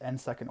first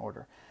and second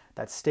order.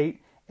 That's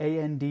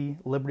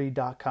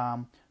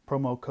stateandliberty.com,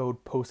 promo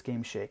code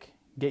POSTGAMESHAKE.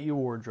 Get your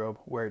wardrobe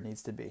where it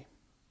needs to be.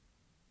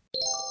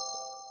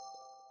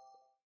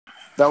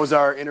 That was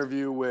our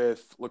interview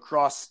with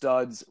lacrosse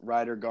studs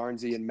Ryder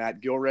Garnsey and Matt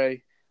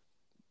Gilray.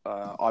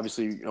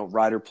 Obviously,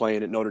 Ryder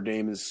playing at Notre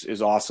Dame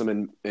is awesome,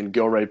 and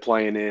Gilray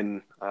playing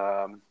in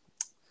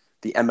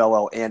the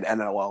MLL and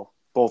NLL.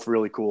 Both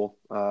really cool.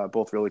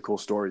 Both really cool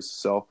stories.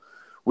 So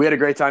we had a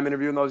great time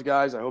interviewing those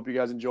guys. I hope you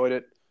guys enjoyed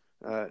it.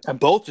 And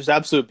both just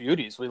absolute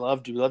beauties. We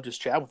love just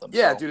chat with them.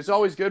 Yeah, so. dude, it's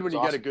always good when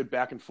It's you get a good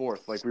back and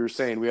forth. Like we were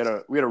saying, we had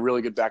a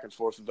really good back and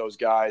forth with those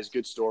guys.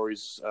 Good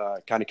stories.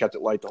 Kind of kept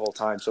it light the whole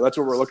time. So that's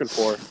what we're looking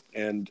for.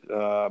 And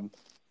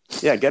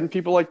getting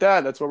people like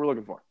that. That's what we're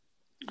looking for.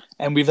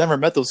 And we've never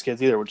met those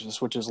kids either, which is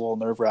a little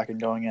nerve-wracking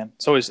going in.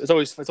 It's always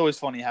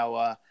funny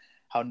how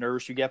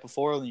nervous you get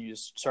before, and then you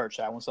just start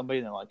chatting with somebody,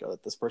 and they're like, "Oh,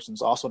 this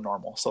person's also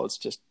normal," so it's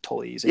just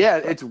totally easy. Yeah,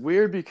 it's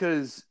weird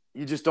because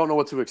you just don't know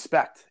what to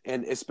expect,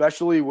 and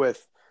especially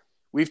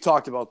we've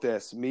talked about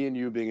this, me and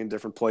you being in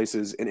different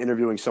places and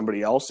interviewing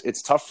somebody else.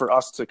 It's tough for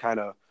us to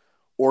kind of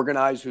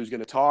organize who's going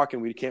to talk,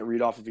 and we can't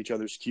read off of each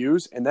other's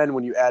cues. And then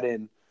when you add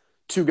in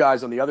two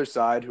guys on the other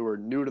side who are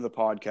new to the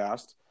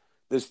podcast.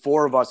 There's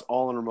four of us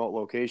all in remote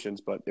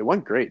locations, but it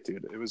went great,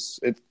 dude.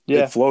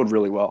 It flowed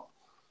really well.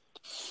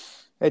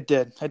 It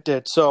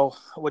did. So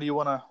what do you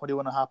want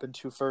to hop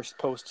into first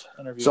post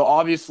interview? So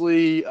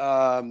obviously,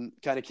 kind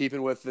of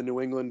keeping with the New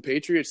England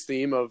Patriots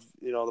theme of,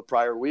 the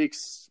prior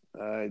weeks,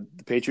 the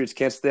Patriots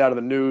can't stay out of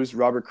the news.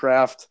 Robert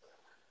Kraft,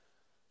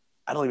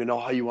 I don't even know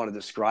how you want to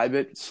describe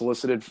it.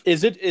 Solicited.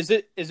 Is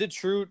it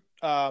true?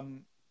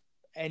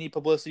 Any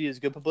publicity is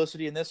good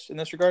publicity in this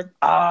regard?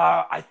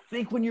 I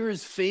think when you're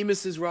as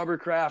famous as Robert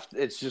Kraft,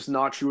 it's just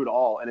not true at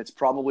all, and it's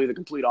probably the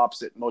complete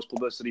opposite. Most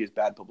publicity is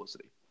bad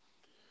publicity.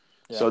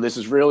 Yeah. So this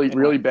is really,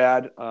 really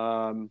bad.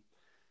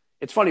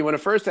 It's funny when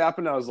it first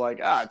happened. I was like,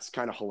 it's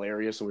kind of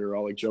hilarious, and we were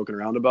all like joking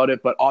around about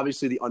it. But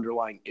obviously, the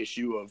underlying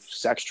issue of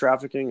sex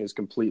trafficking is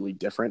completely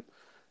different,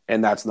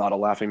 and that's not a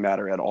laughing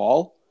matter at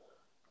all.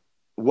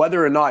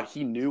 Whether or not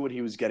he knew what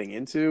he was getting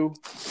into,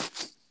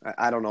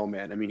 I don't know,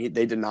 man. I mean,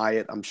 they deny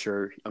it. I'm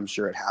sure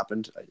it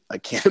happened. I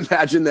can't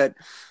imagine that.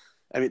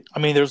 I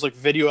mean, there's like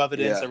video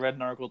evidence. Yeah. I read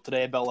an article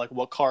today about like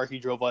what car he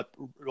drove up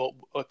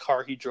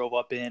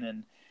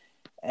in,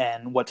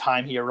 and what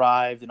time he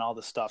arrived and all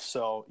this stuff.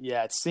 So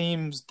yeah,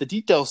 the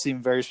details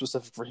seem very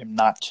specific for him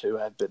not to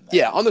have been there.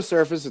 Yeah, on the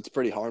surface, it's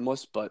pretty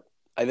harmless, but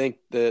I think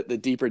the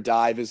deeper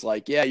dive is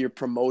like, yeah, you're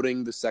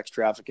promoting the sex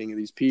trafficking of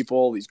these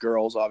people, these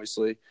girls,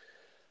 obviously.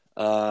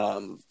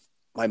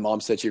 My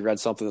mom said she read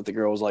something that the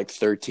girl was like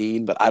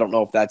 13, but I don't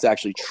know if that's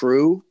actually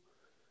true.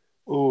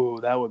 Ooh,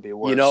 that would be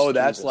worse. You know,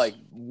 that's Jesus. like,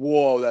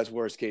 whoa, that's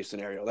worst case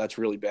scenario. That's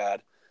really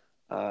bad.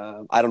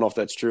 I don't know if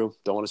that's true.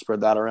 Don't want to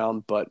spread that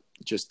around, but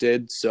it just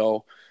did.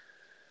 So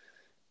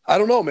I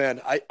don't know,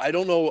 man. I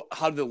don't know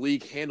how the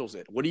league handles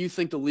it. What do you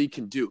think the league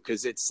can do?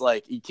 Because it's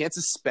like you can't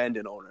suspend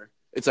an owner.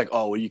 It's like,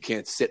 oh, well, you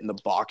can't sit in the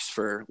box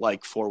for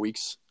like 4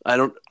 weeks.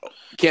 You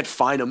can't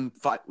fine them.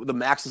 The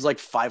max is like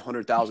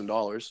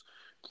 $500,000.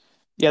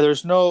 Yeah,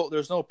 there's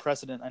no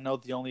precedent. I know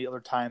the only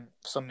other time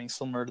something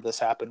similar to this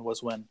happened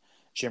was when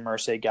Jim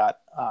Irsay got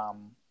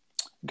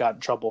in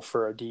trouble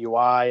for a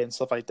DUI and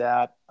stuff like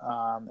that.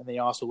 And they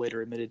also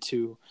later admitted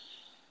to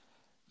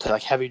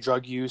like heavy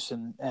drug use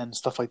and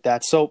stuff like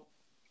that. So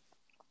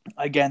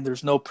again,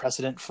 there's no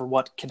precedent for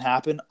what can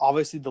happen.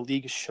 Obviously, the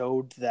league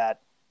showed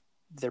that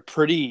they're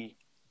pretty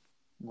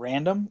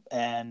random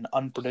and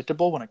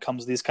unpredictable when it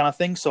comes to these kind of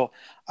things. So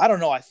I don't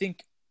know. I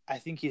think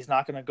he's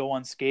not going to go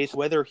unscathed.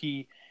 Whether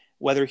he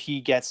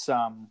gets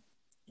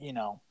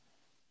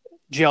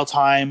jail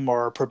time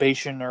or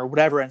probation or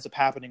whatever ends up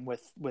happening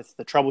with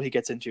the trouble he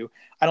gets into,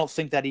 I don't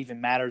think that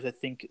even matters. I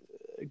think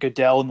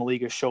Goodell and the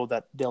league has showed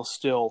that they'll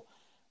still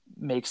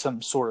make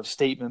some sort of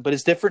statement, but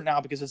it's different now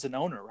because it's an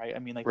owner, right? I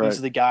mean, like These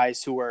are the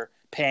guys who are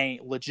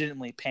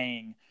legitimately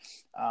paying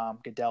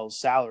Goodell's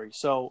salary.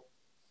 So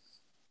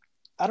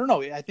I don't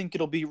know. I think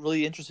it'll be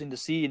really interesting to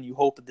see, and you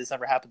hope that this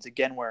never happens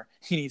again where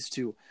he needs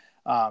to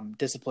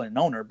discipline an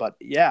owner. But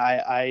yeah,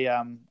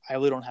 I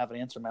really don't have an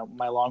answer.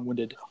 My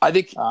long-winded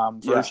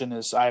version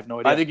is I have no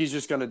idea. I think he's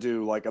just going to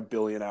do like 1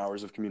 billion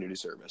hours of community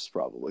service,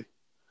 probably.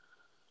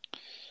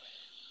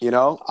 You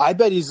know, I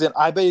think he's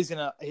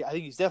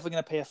definitely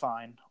gonna pay a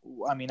fine.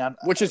 I mean,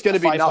 which is going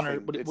to be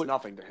nothing. It's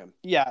nothing to him.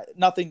 Yeah,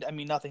 nothing. I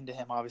mean, nothing to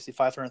him. Obviously,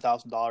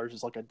 $500,000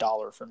 is like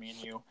 $1 for me and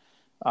you,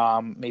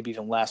 maybe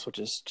even less, which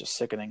is just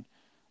sickening.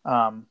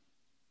 And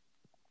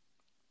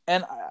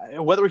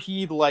whether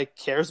he like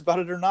cares about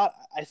it or not,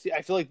 I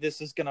feel like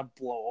this is gonna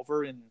blow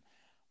over in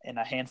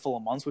a handful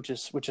of months, which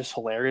is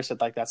hilarious.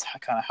 Like that's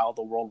kind of how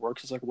the world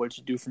works. It's like, what did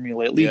you do for me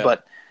lately? Yeah.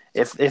 But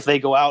if they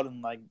go out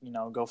and like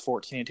go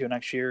 14-2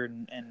 next year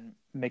and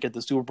make it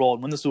the Super Bowl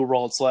and win the Super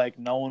Bowl, it's like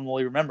no one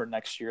will remember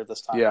next year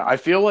this time. Yeah, I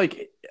feel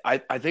like I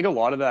think a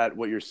lot of that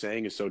what you're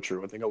saying is so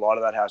true. I think a lot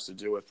of that has to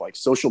do with like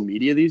social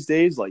media these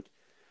days. Like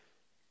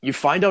you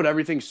find out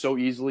everything so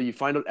easily. You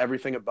find out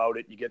everything about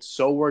it. You get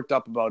so worked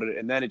up about it,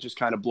 and then it just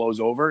kind of blows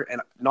over.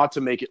 And not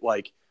to make it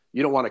like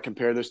you don't want to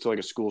compare this to like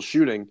a school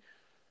shooting,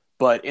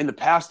 but in the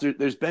past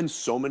there's been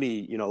so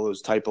many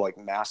those type of like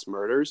mass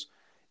murders.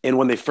 And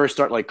when they first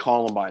start like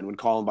when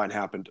Columbine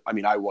happened, I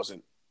mean, I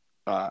wasn't,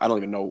 I don't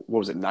even know, what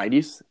was it,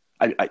 90s?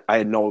 I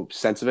had no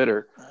sense of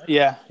it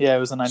Yeah, it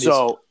was the 90s.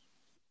 So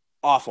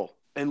awful.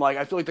 And like,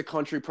 I feel like the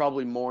country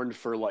probably mourned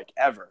for like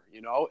ever,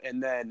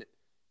 and then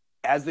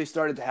as they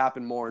started to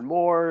happen more and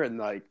more and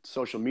like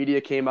social media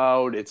came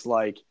out, it's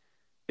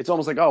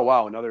almost like, oh,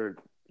 wow, another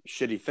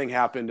shitty thing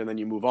happened. And then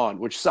you move on,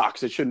 which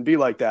sucks. It shouldn't be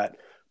like that.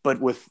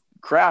 But with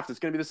Kraft, it's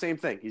going to be the same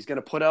thing. He's going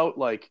to put out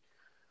like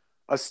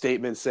a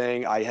statement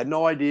saying, I had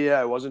no idea.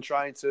 I wasn't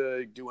trying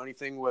to do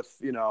anything with,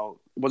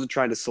 wasn't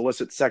trying to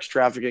solicit sex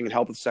trafficking and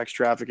help with sex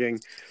trafficking.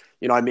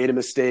 I made a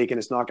mistake and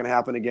it's not going to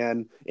happen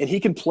again. And he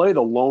can play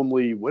the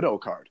lonely widow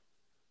card.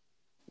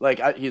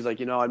 Like, he's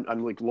like,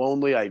 I'm like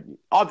lonely.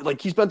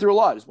 Like he's been through a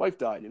lot. His wife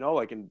died,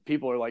 and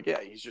people are like,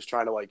 yeah, he's just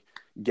trying to like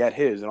get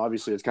his. And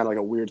obviously it's kind of like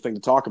a weird thing to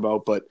talk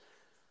about, but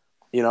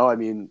I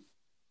mean,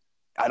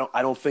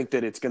 I don't think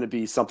that it's going to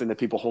be something that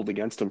people hold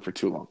against him for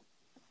too long.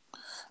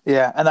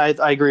 Yeah, and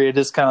I agree. It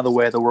is kind of the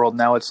way of the world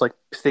now. It's like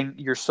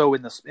you're so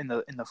in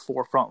the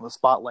forefront of the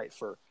spotlight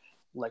for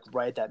like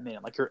right at that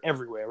minute. Like you're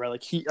everywhere,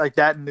 right? Like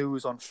that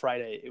news on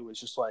Friday, it was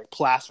just like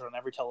plastered on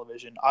every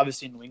television.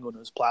 Obviously in New England, it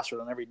was plastered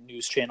on every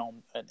news channel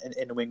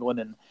in New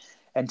England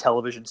and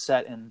television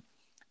set. And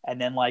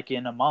then like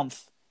in a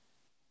month,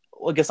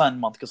 well, I guess not in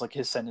a month because like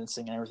his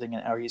sentencing and everything,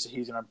 and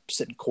he's gonna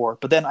sit in court.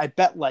 But then I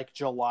bet like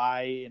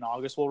July and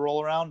August will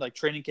roll around, like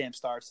training camp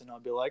starts, and it'll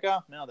be like,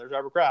 oh no, there's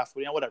Robert Kraft.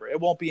 Whatever. It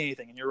won't be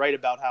anything. And you're right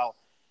about how,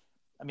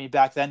 I mean,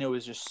 back then it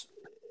was just,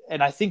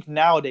 and I think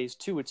nowadays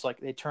too, it's like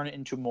they turn it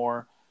into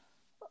more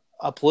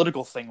a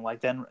political thing. Like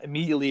then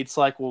immediately it's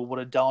like, well, what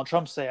did Donald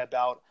Trump say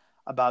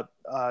about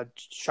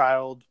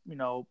child,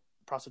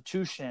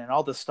 prostitution and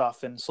all this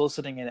stuff and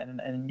soliciting it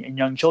and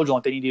young children,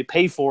 like they need to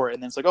pay for it.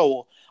 And then it's like, oh,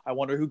 well, I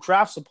wonder who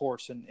Kraft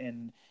supports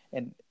in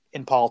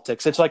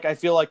politics. It's like, I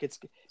feel like it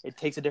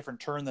takes a different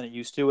turn than it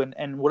used to.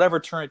 And whatever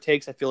turn it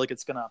takes, I think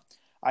it's going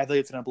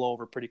to blow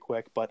over pretty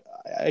quick. But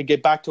I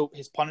get back to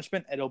his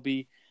punishment. It'll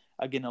be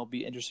again, it'll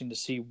be interesting to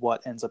see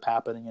what ends up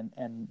happening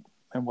and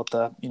what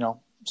the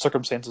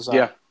circumstances are.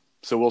 Yeah.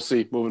 So we'll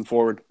see moving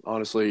forward.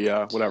 Honestly,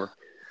 whatever.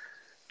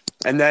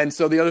 And then,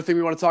 so the other thing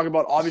we want to talk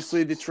about,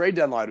 obviously, the trade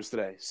deadline was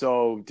today.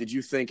 So, did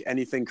you think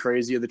anything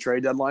crazy of the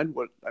trade deadline?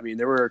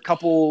 There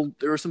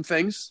were some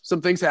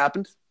things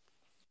happened.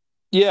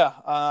 Yeah.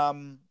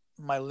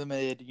 My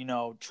limited,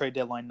 trade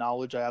deadline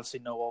knowledge, I obviously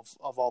know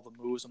of all the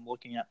moves. I'm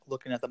looking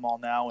at them all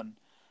now,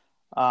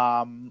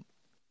 and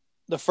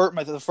the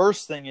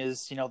first thing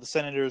is, the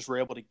Senators were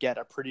able to get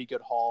a pretty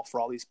good haul for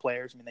all these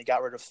players. I mean, they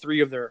got rid of 3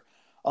 of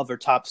their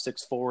top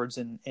 6 forwards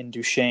in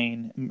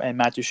Duchesne and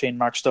Matt Duchesne,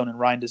 Mark Stone, and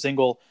Ryan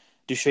Dzingel.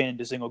 Duchesne and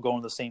Dzingel going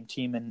to the same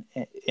team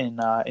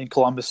in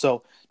Columbus.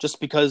 So just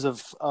because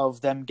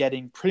of them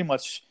getting pretty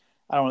much,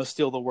 I don't want to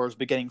steal the words,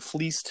 but getting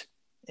fleeced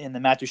in the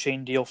Matt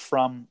Duchesne deal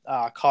from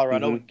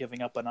Colorado and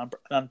giving up an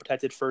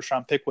unprotected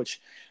first-round pick,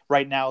 which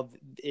right now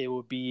it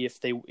would be,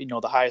 if they,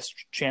 the highest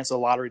chance of the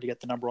lottery to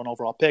get the number 1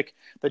 overall pick.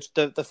 But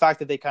the fact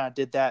that they kind of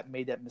did that,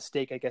 made that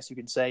mistake, I guess you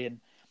can say,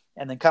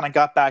 and then kind of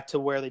got back to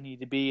where they need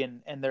to be,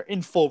 and they're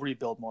in full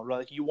rebuild mode. Right?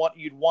 Like you'd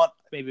want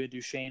maybe a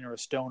Duchesne or a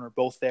Stone or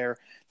both there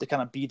to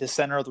kind of be the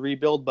center of the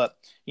rebuild. But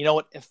you know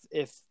what?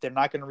 If they're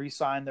not going to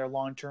re-sign their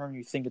long-term,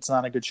 you think it's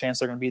not a good chance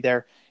they're going to be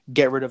there,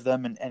 get rid of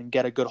them and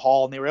get a good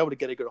haul. And they were able to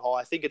get a good haul.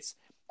 I think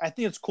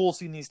it's cool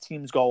seeing these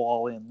teams go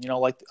all in.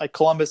 Like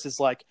Columbus is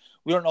like,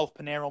 we don't know if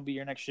Panarin will be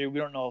here next year. We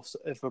don't know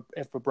if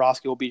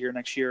Bobrovsky will be here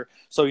next year.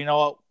 So you know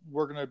what?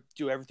 We're going to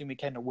do everything we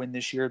can to win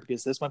this year,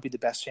 because this might be the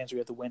best chance we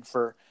have to win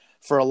for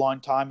a long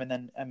time.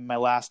 And my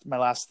last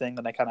thing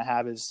that I kind of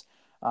have is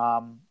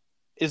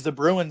the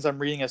Bruins. I'm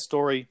reading a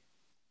story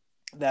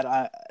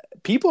that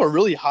people are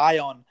really high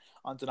on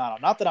Donato.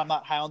 Not that I'm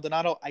not high on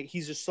Donato.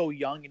 He's just so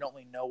young. You don't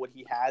really know what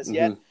he has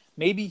yet.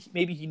 Maybe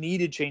he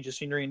needed change of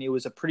scenery, and it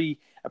was a pretty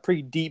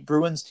deep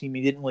Bruins team.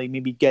 He didn't really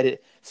maybe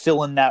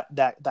fill in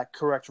that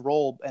correct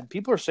role. And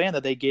people are saying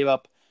that they gave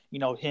up,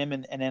 him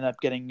and ended up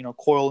getting,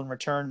 Coyle in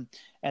return,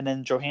 and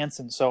then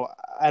Johansson. So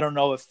I don't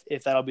know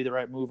if that'll be the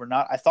right move or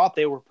not. I thought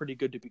they were pretty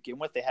good to begin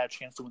with. They had a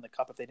chance to win the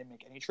cup if they didn't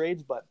make any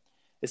trades, but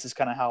this is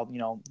kind of how,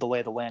 the lay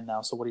of the land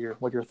now. So what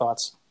are your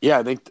thoughts? Yeah,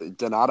 I think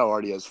Donato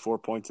already has 4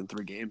 points in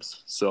 3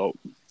 games. So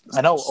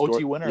I know,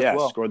 OT winner as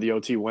well. Scored the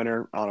OT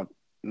winner on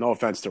no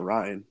offense to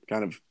Ryan,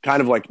 kind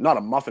of like not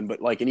a muffin,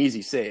 but like an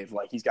easy save.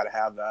 Like he's got to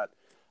have that.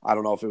 I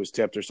don't know if it was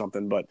tipped or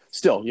something, but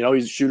still,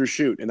 he's a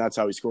shoot, and that's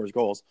how he scores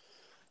goals.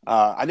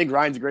 I think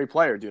Ryan's a great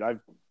player, dude. I've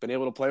been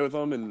able to play with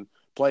him and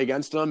play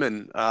against him,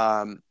 and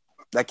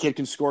that kid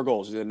can score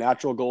goals. He's a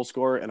natural goal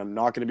scorer, and I'm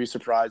not going to be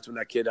surprised when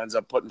that kid ends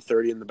up putting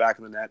 30 in the back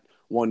of the net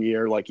one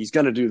year. Like, he's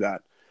going to do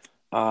that.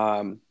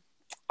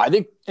 I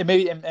think – and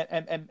maybe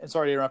and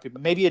sorry to interrupt you,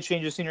 but maybe a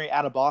change of scenery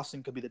out of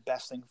Boston could be the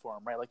best thing for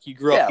him, right? Like, he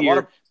grew up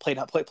here,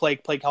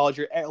 played college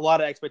here, a lot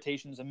of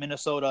expectations in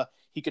Minnesota.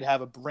 He could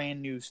have a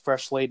brand new,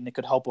 fresh slate, and it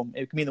could help him.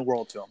 It could mean the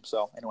world to him.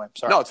 So, anyway,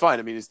 sorry. No, it's fine.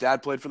 I mean, his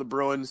dad played for the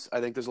Bruins.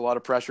 I think there's a lot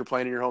of pressure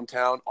playing in your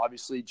hometown.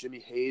 Obviously, Jimmy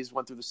Hayes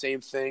went through the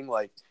same thing.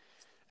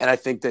 And I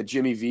think that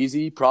Jimmy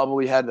Vesey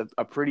probably had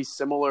a pretty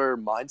similar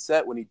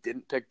mindset when he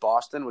didn't pick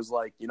Boston, was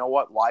like, you know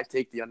what, why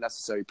take the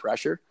unnecessary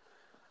pressure?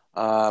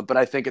 But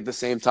I think at the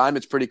same time,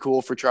 it's pretty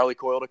cool for Charlie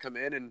Coyle to come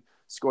in and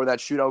score that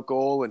shootout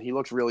goal, and he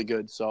looks really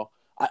good. So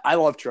I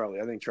love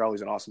Charlie. I think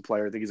Charlie's an awesome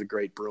player. I think he's a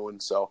great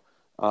Bruin. So,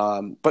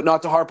 but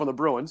not to harp on the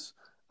Bruins.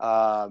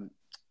 I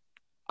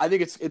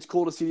think it's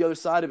cool to see the other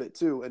side of it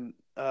too. And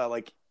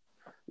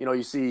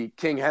you see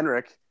King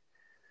Henrik,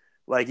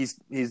 like he's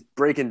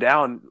breaking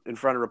down in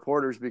front of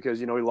reporters because,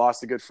 he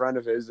lost a good friend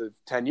of his of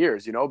 10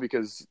 years,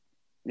 because,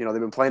 they've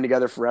been playing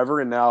together forever.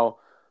 And now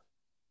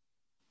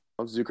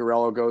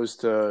Zuccarello goes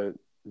to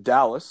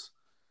Dallas,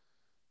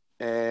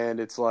 and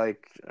it's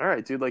like, all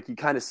right, dude, like you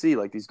kind of see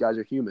like these guys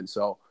are human.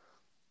 So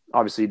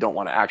obviously you don't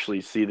want to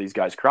actually see these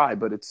guys cry,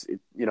 but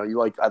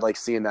I like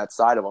seeing that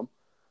side of them.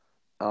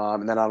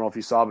 And then I don't know if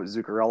you saw, but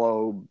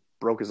Zuccarello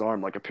broke his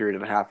arm like a period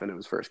and a half into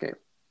his first game.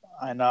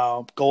 I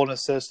know, golden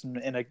assist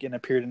in a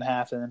period and a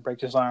half, and then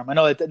breaks his arm. I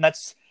know that, and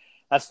that's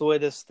the way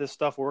this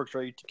stuff works,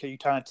 right? You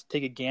kind of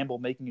take a gamble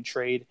making a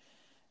trade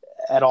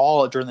at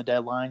all during the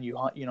deadline. You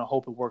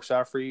hope it works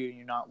out for you, and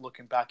you're not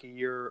looking back a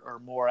year or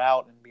more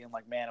out and being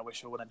like, man, I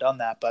wish I wouldn't have done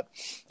that. But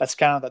that's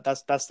kind of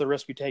that's the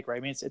risk you take, right? I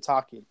mean, it's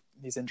hockey.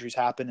 These injuries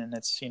happen, and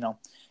it's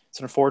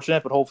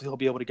unfortunate, but hopefully he'll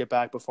be able to get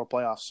back before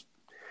playoffs.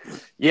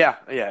 Yeah.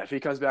 If he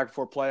comes back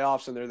before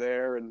playoffs and they're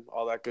there and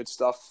all that good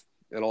stuff,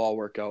 it'll all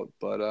work out.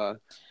 But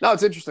no,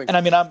 it's interesting. And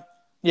I mean,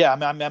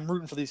 I'm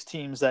rooting for these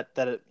teams that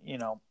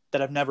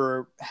have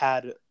never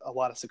had a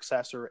lot of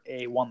success or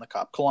won the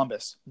cup.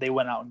 Columbus, they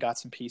went out and got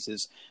some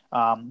pieces.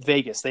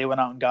 Vegas, they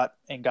went out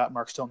and got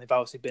Mark Stone. They've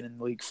obviously been in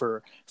the league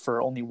for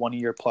only 1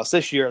 year plus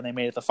this year, and they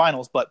made it to the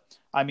finals. But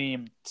I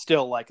mean,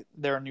 still, like,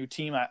 they're a new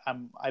team.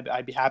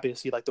 I'd be happy to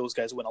see like those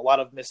guys win. A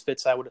lot of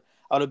misfits. I would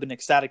have been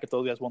ecstatic if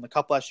those guys won the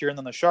cup last year. And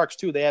then the Sharks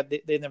too.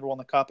 They never won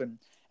the cup, and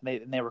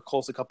and they were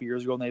close a couple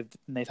years ago, and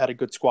they've had a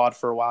good squad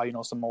for a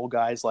while. Some old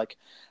guys like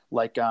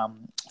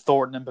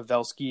Thornton and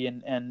Pavelski,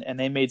 and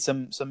they made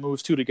some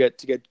moves too to get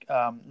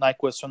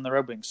Nyquist from the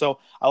Red Wings. So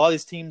a lot of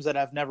these teams that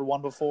have never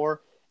won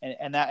before,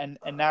 and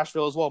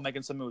Nashville as well,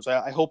 making some moves.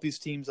 I hope these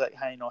teams that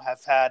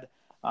have had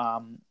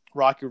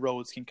rocky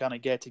roads can kind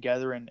of get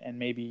together and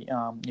maybe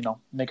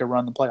make a run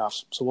in the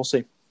playoffs. So we'll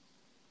see.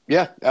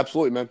 Yeah,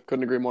 absolutely, man.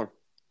 Couldn't agree more.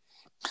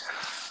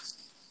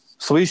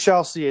 So we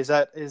shall see. Is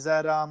that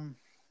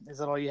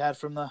all you had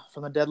from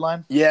the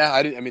deadline? Yeah,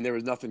 I mean, there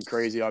was nothing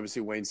crazy.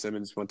 Obviously, Wayne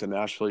Simmons went to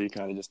Nashville. You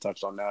kind of just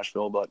touched on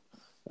Nashville, but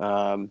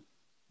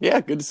yeah,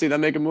 good to see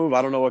them make a move.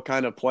 I don't know what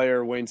kind of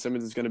player Wayne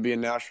Simmons is going to be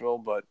in Nashville,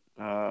 but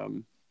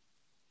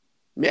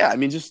yeah, I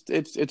mean, just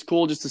it's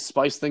cool just to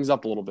spice things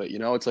up a little bit.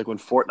 It's like when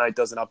Fortnite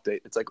does an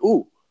update. It's like,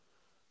 ooh,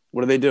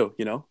 what do they do?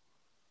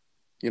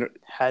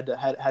 Had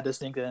to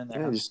sneak that in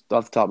there. Yeah, just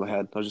off the top of my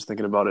head, I was just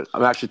thinking about it.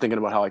 I'm actually thinking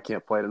about how I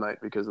can't play tonight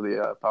because of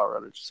the power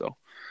outage. So,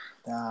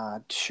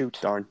 shoot,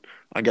 darn.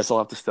 I guess I'll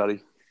have to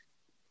study.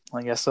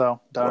 I guess so.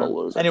 What a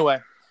loser.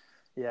 Anyway,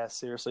 yeah,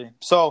 seriously.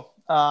 So,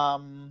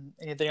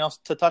 anything else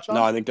to touch on?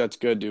 No, I think that's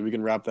good, dude. We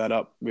can wrap that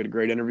up. We had a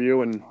great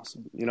interview, and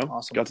awesome.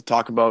 Got to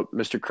talk about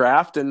Mr.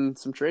 Kraft and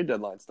some trade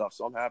deadline stuff.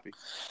 So I'm happy.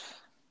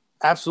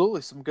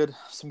 Absolutely, some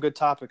good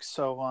topics.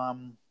 So,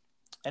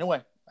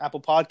 anyway,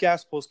 Apple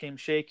Podcasts, Post Game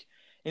Shake.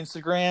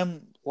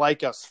 Instagram,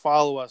 like us,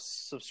 follow us,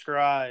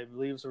 subscribe,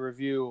 leave us a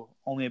review.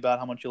 Only about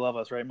how much you love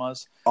us, right,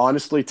 Muzz?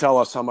 Honestly, tell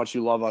us how much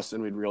you love us,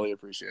 and we'd really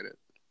appreciate it.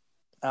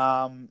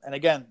 And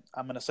again,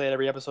 I'm going to say it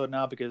every episode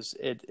now because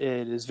it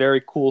is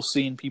very cool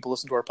seeing people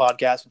listen to our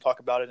podcast and talk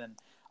about it. And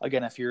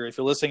again, if you're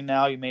listening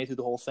now, you made it through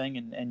the whole thing,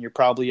 and you're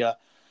probably a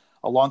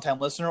long-time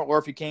listener, or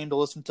if you came to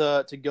listen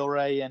to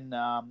Gilray and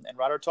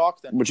Rider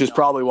Talk, then which is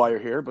probably why you're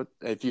here. But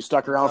if you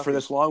stuck around for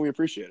this long, we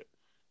appreciate it.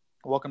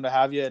 Welcome to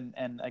have you,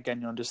 and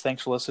again, just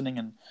thanks for listening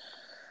and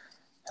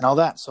all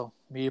that. So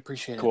we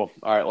appreciate it. Cool.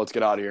 All right, let's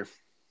get out of here.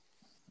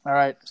 All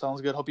right,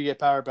 sounds good. Hope you get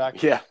power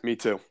back. Yeah, me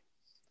too.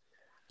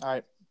 All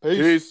right,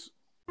 peace.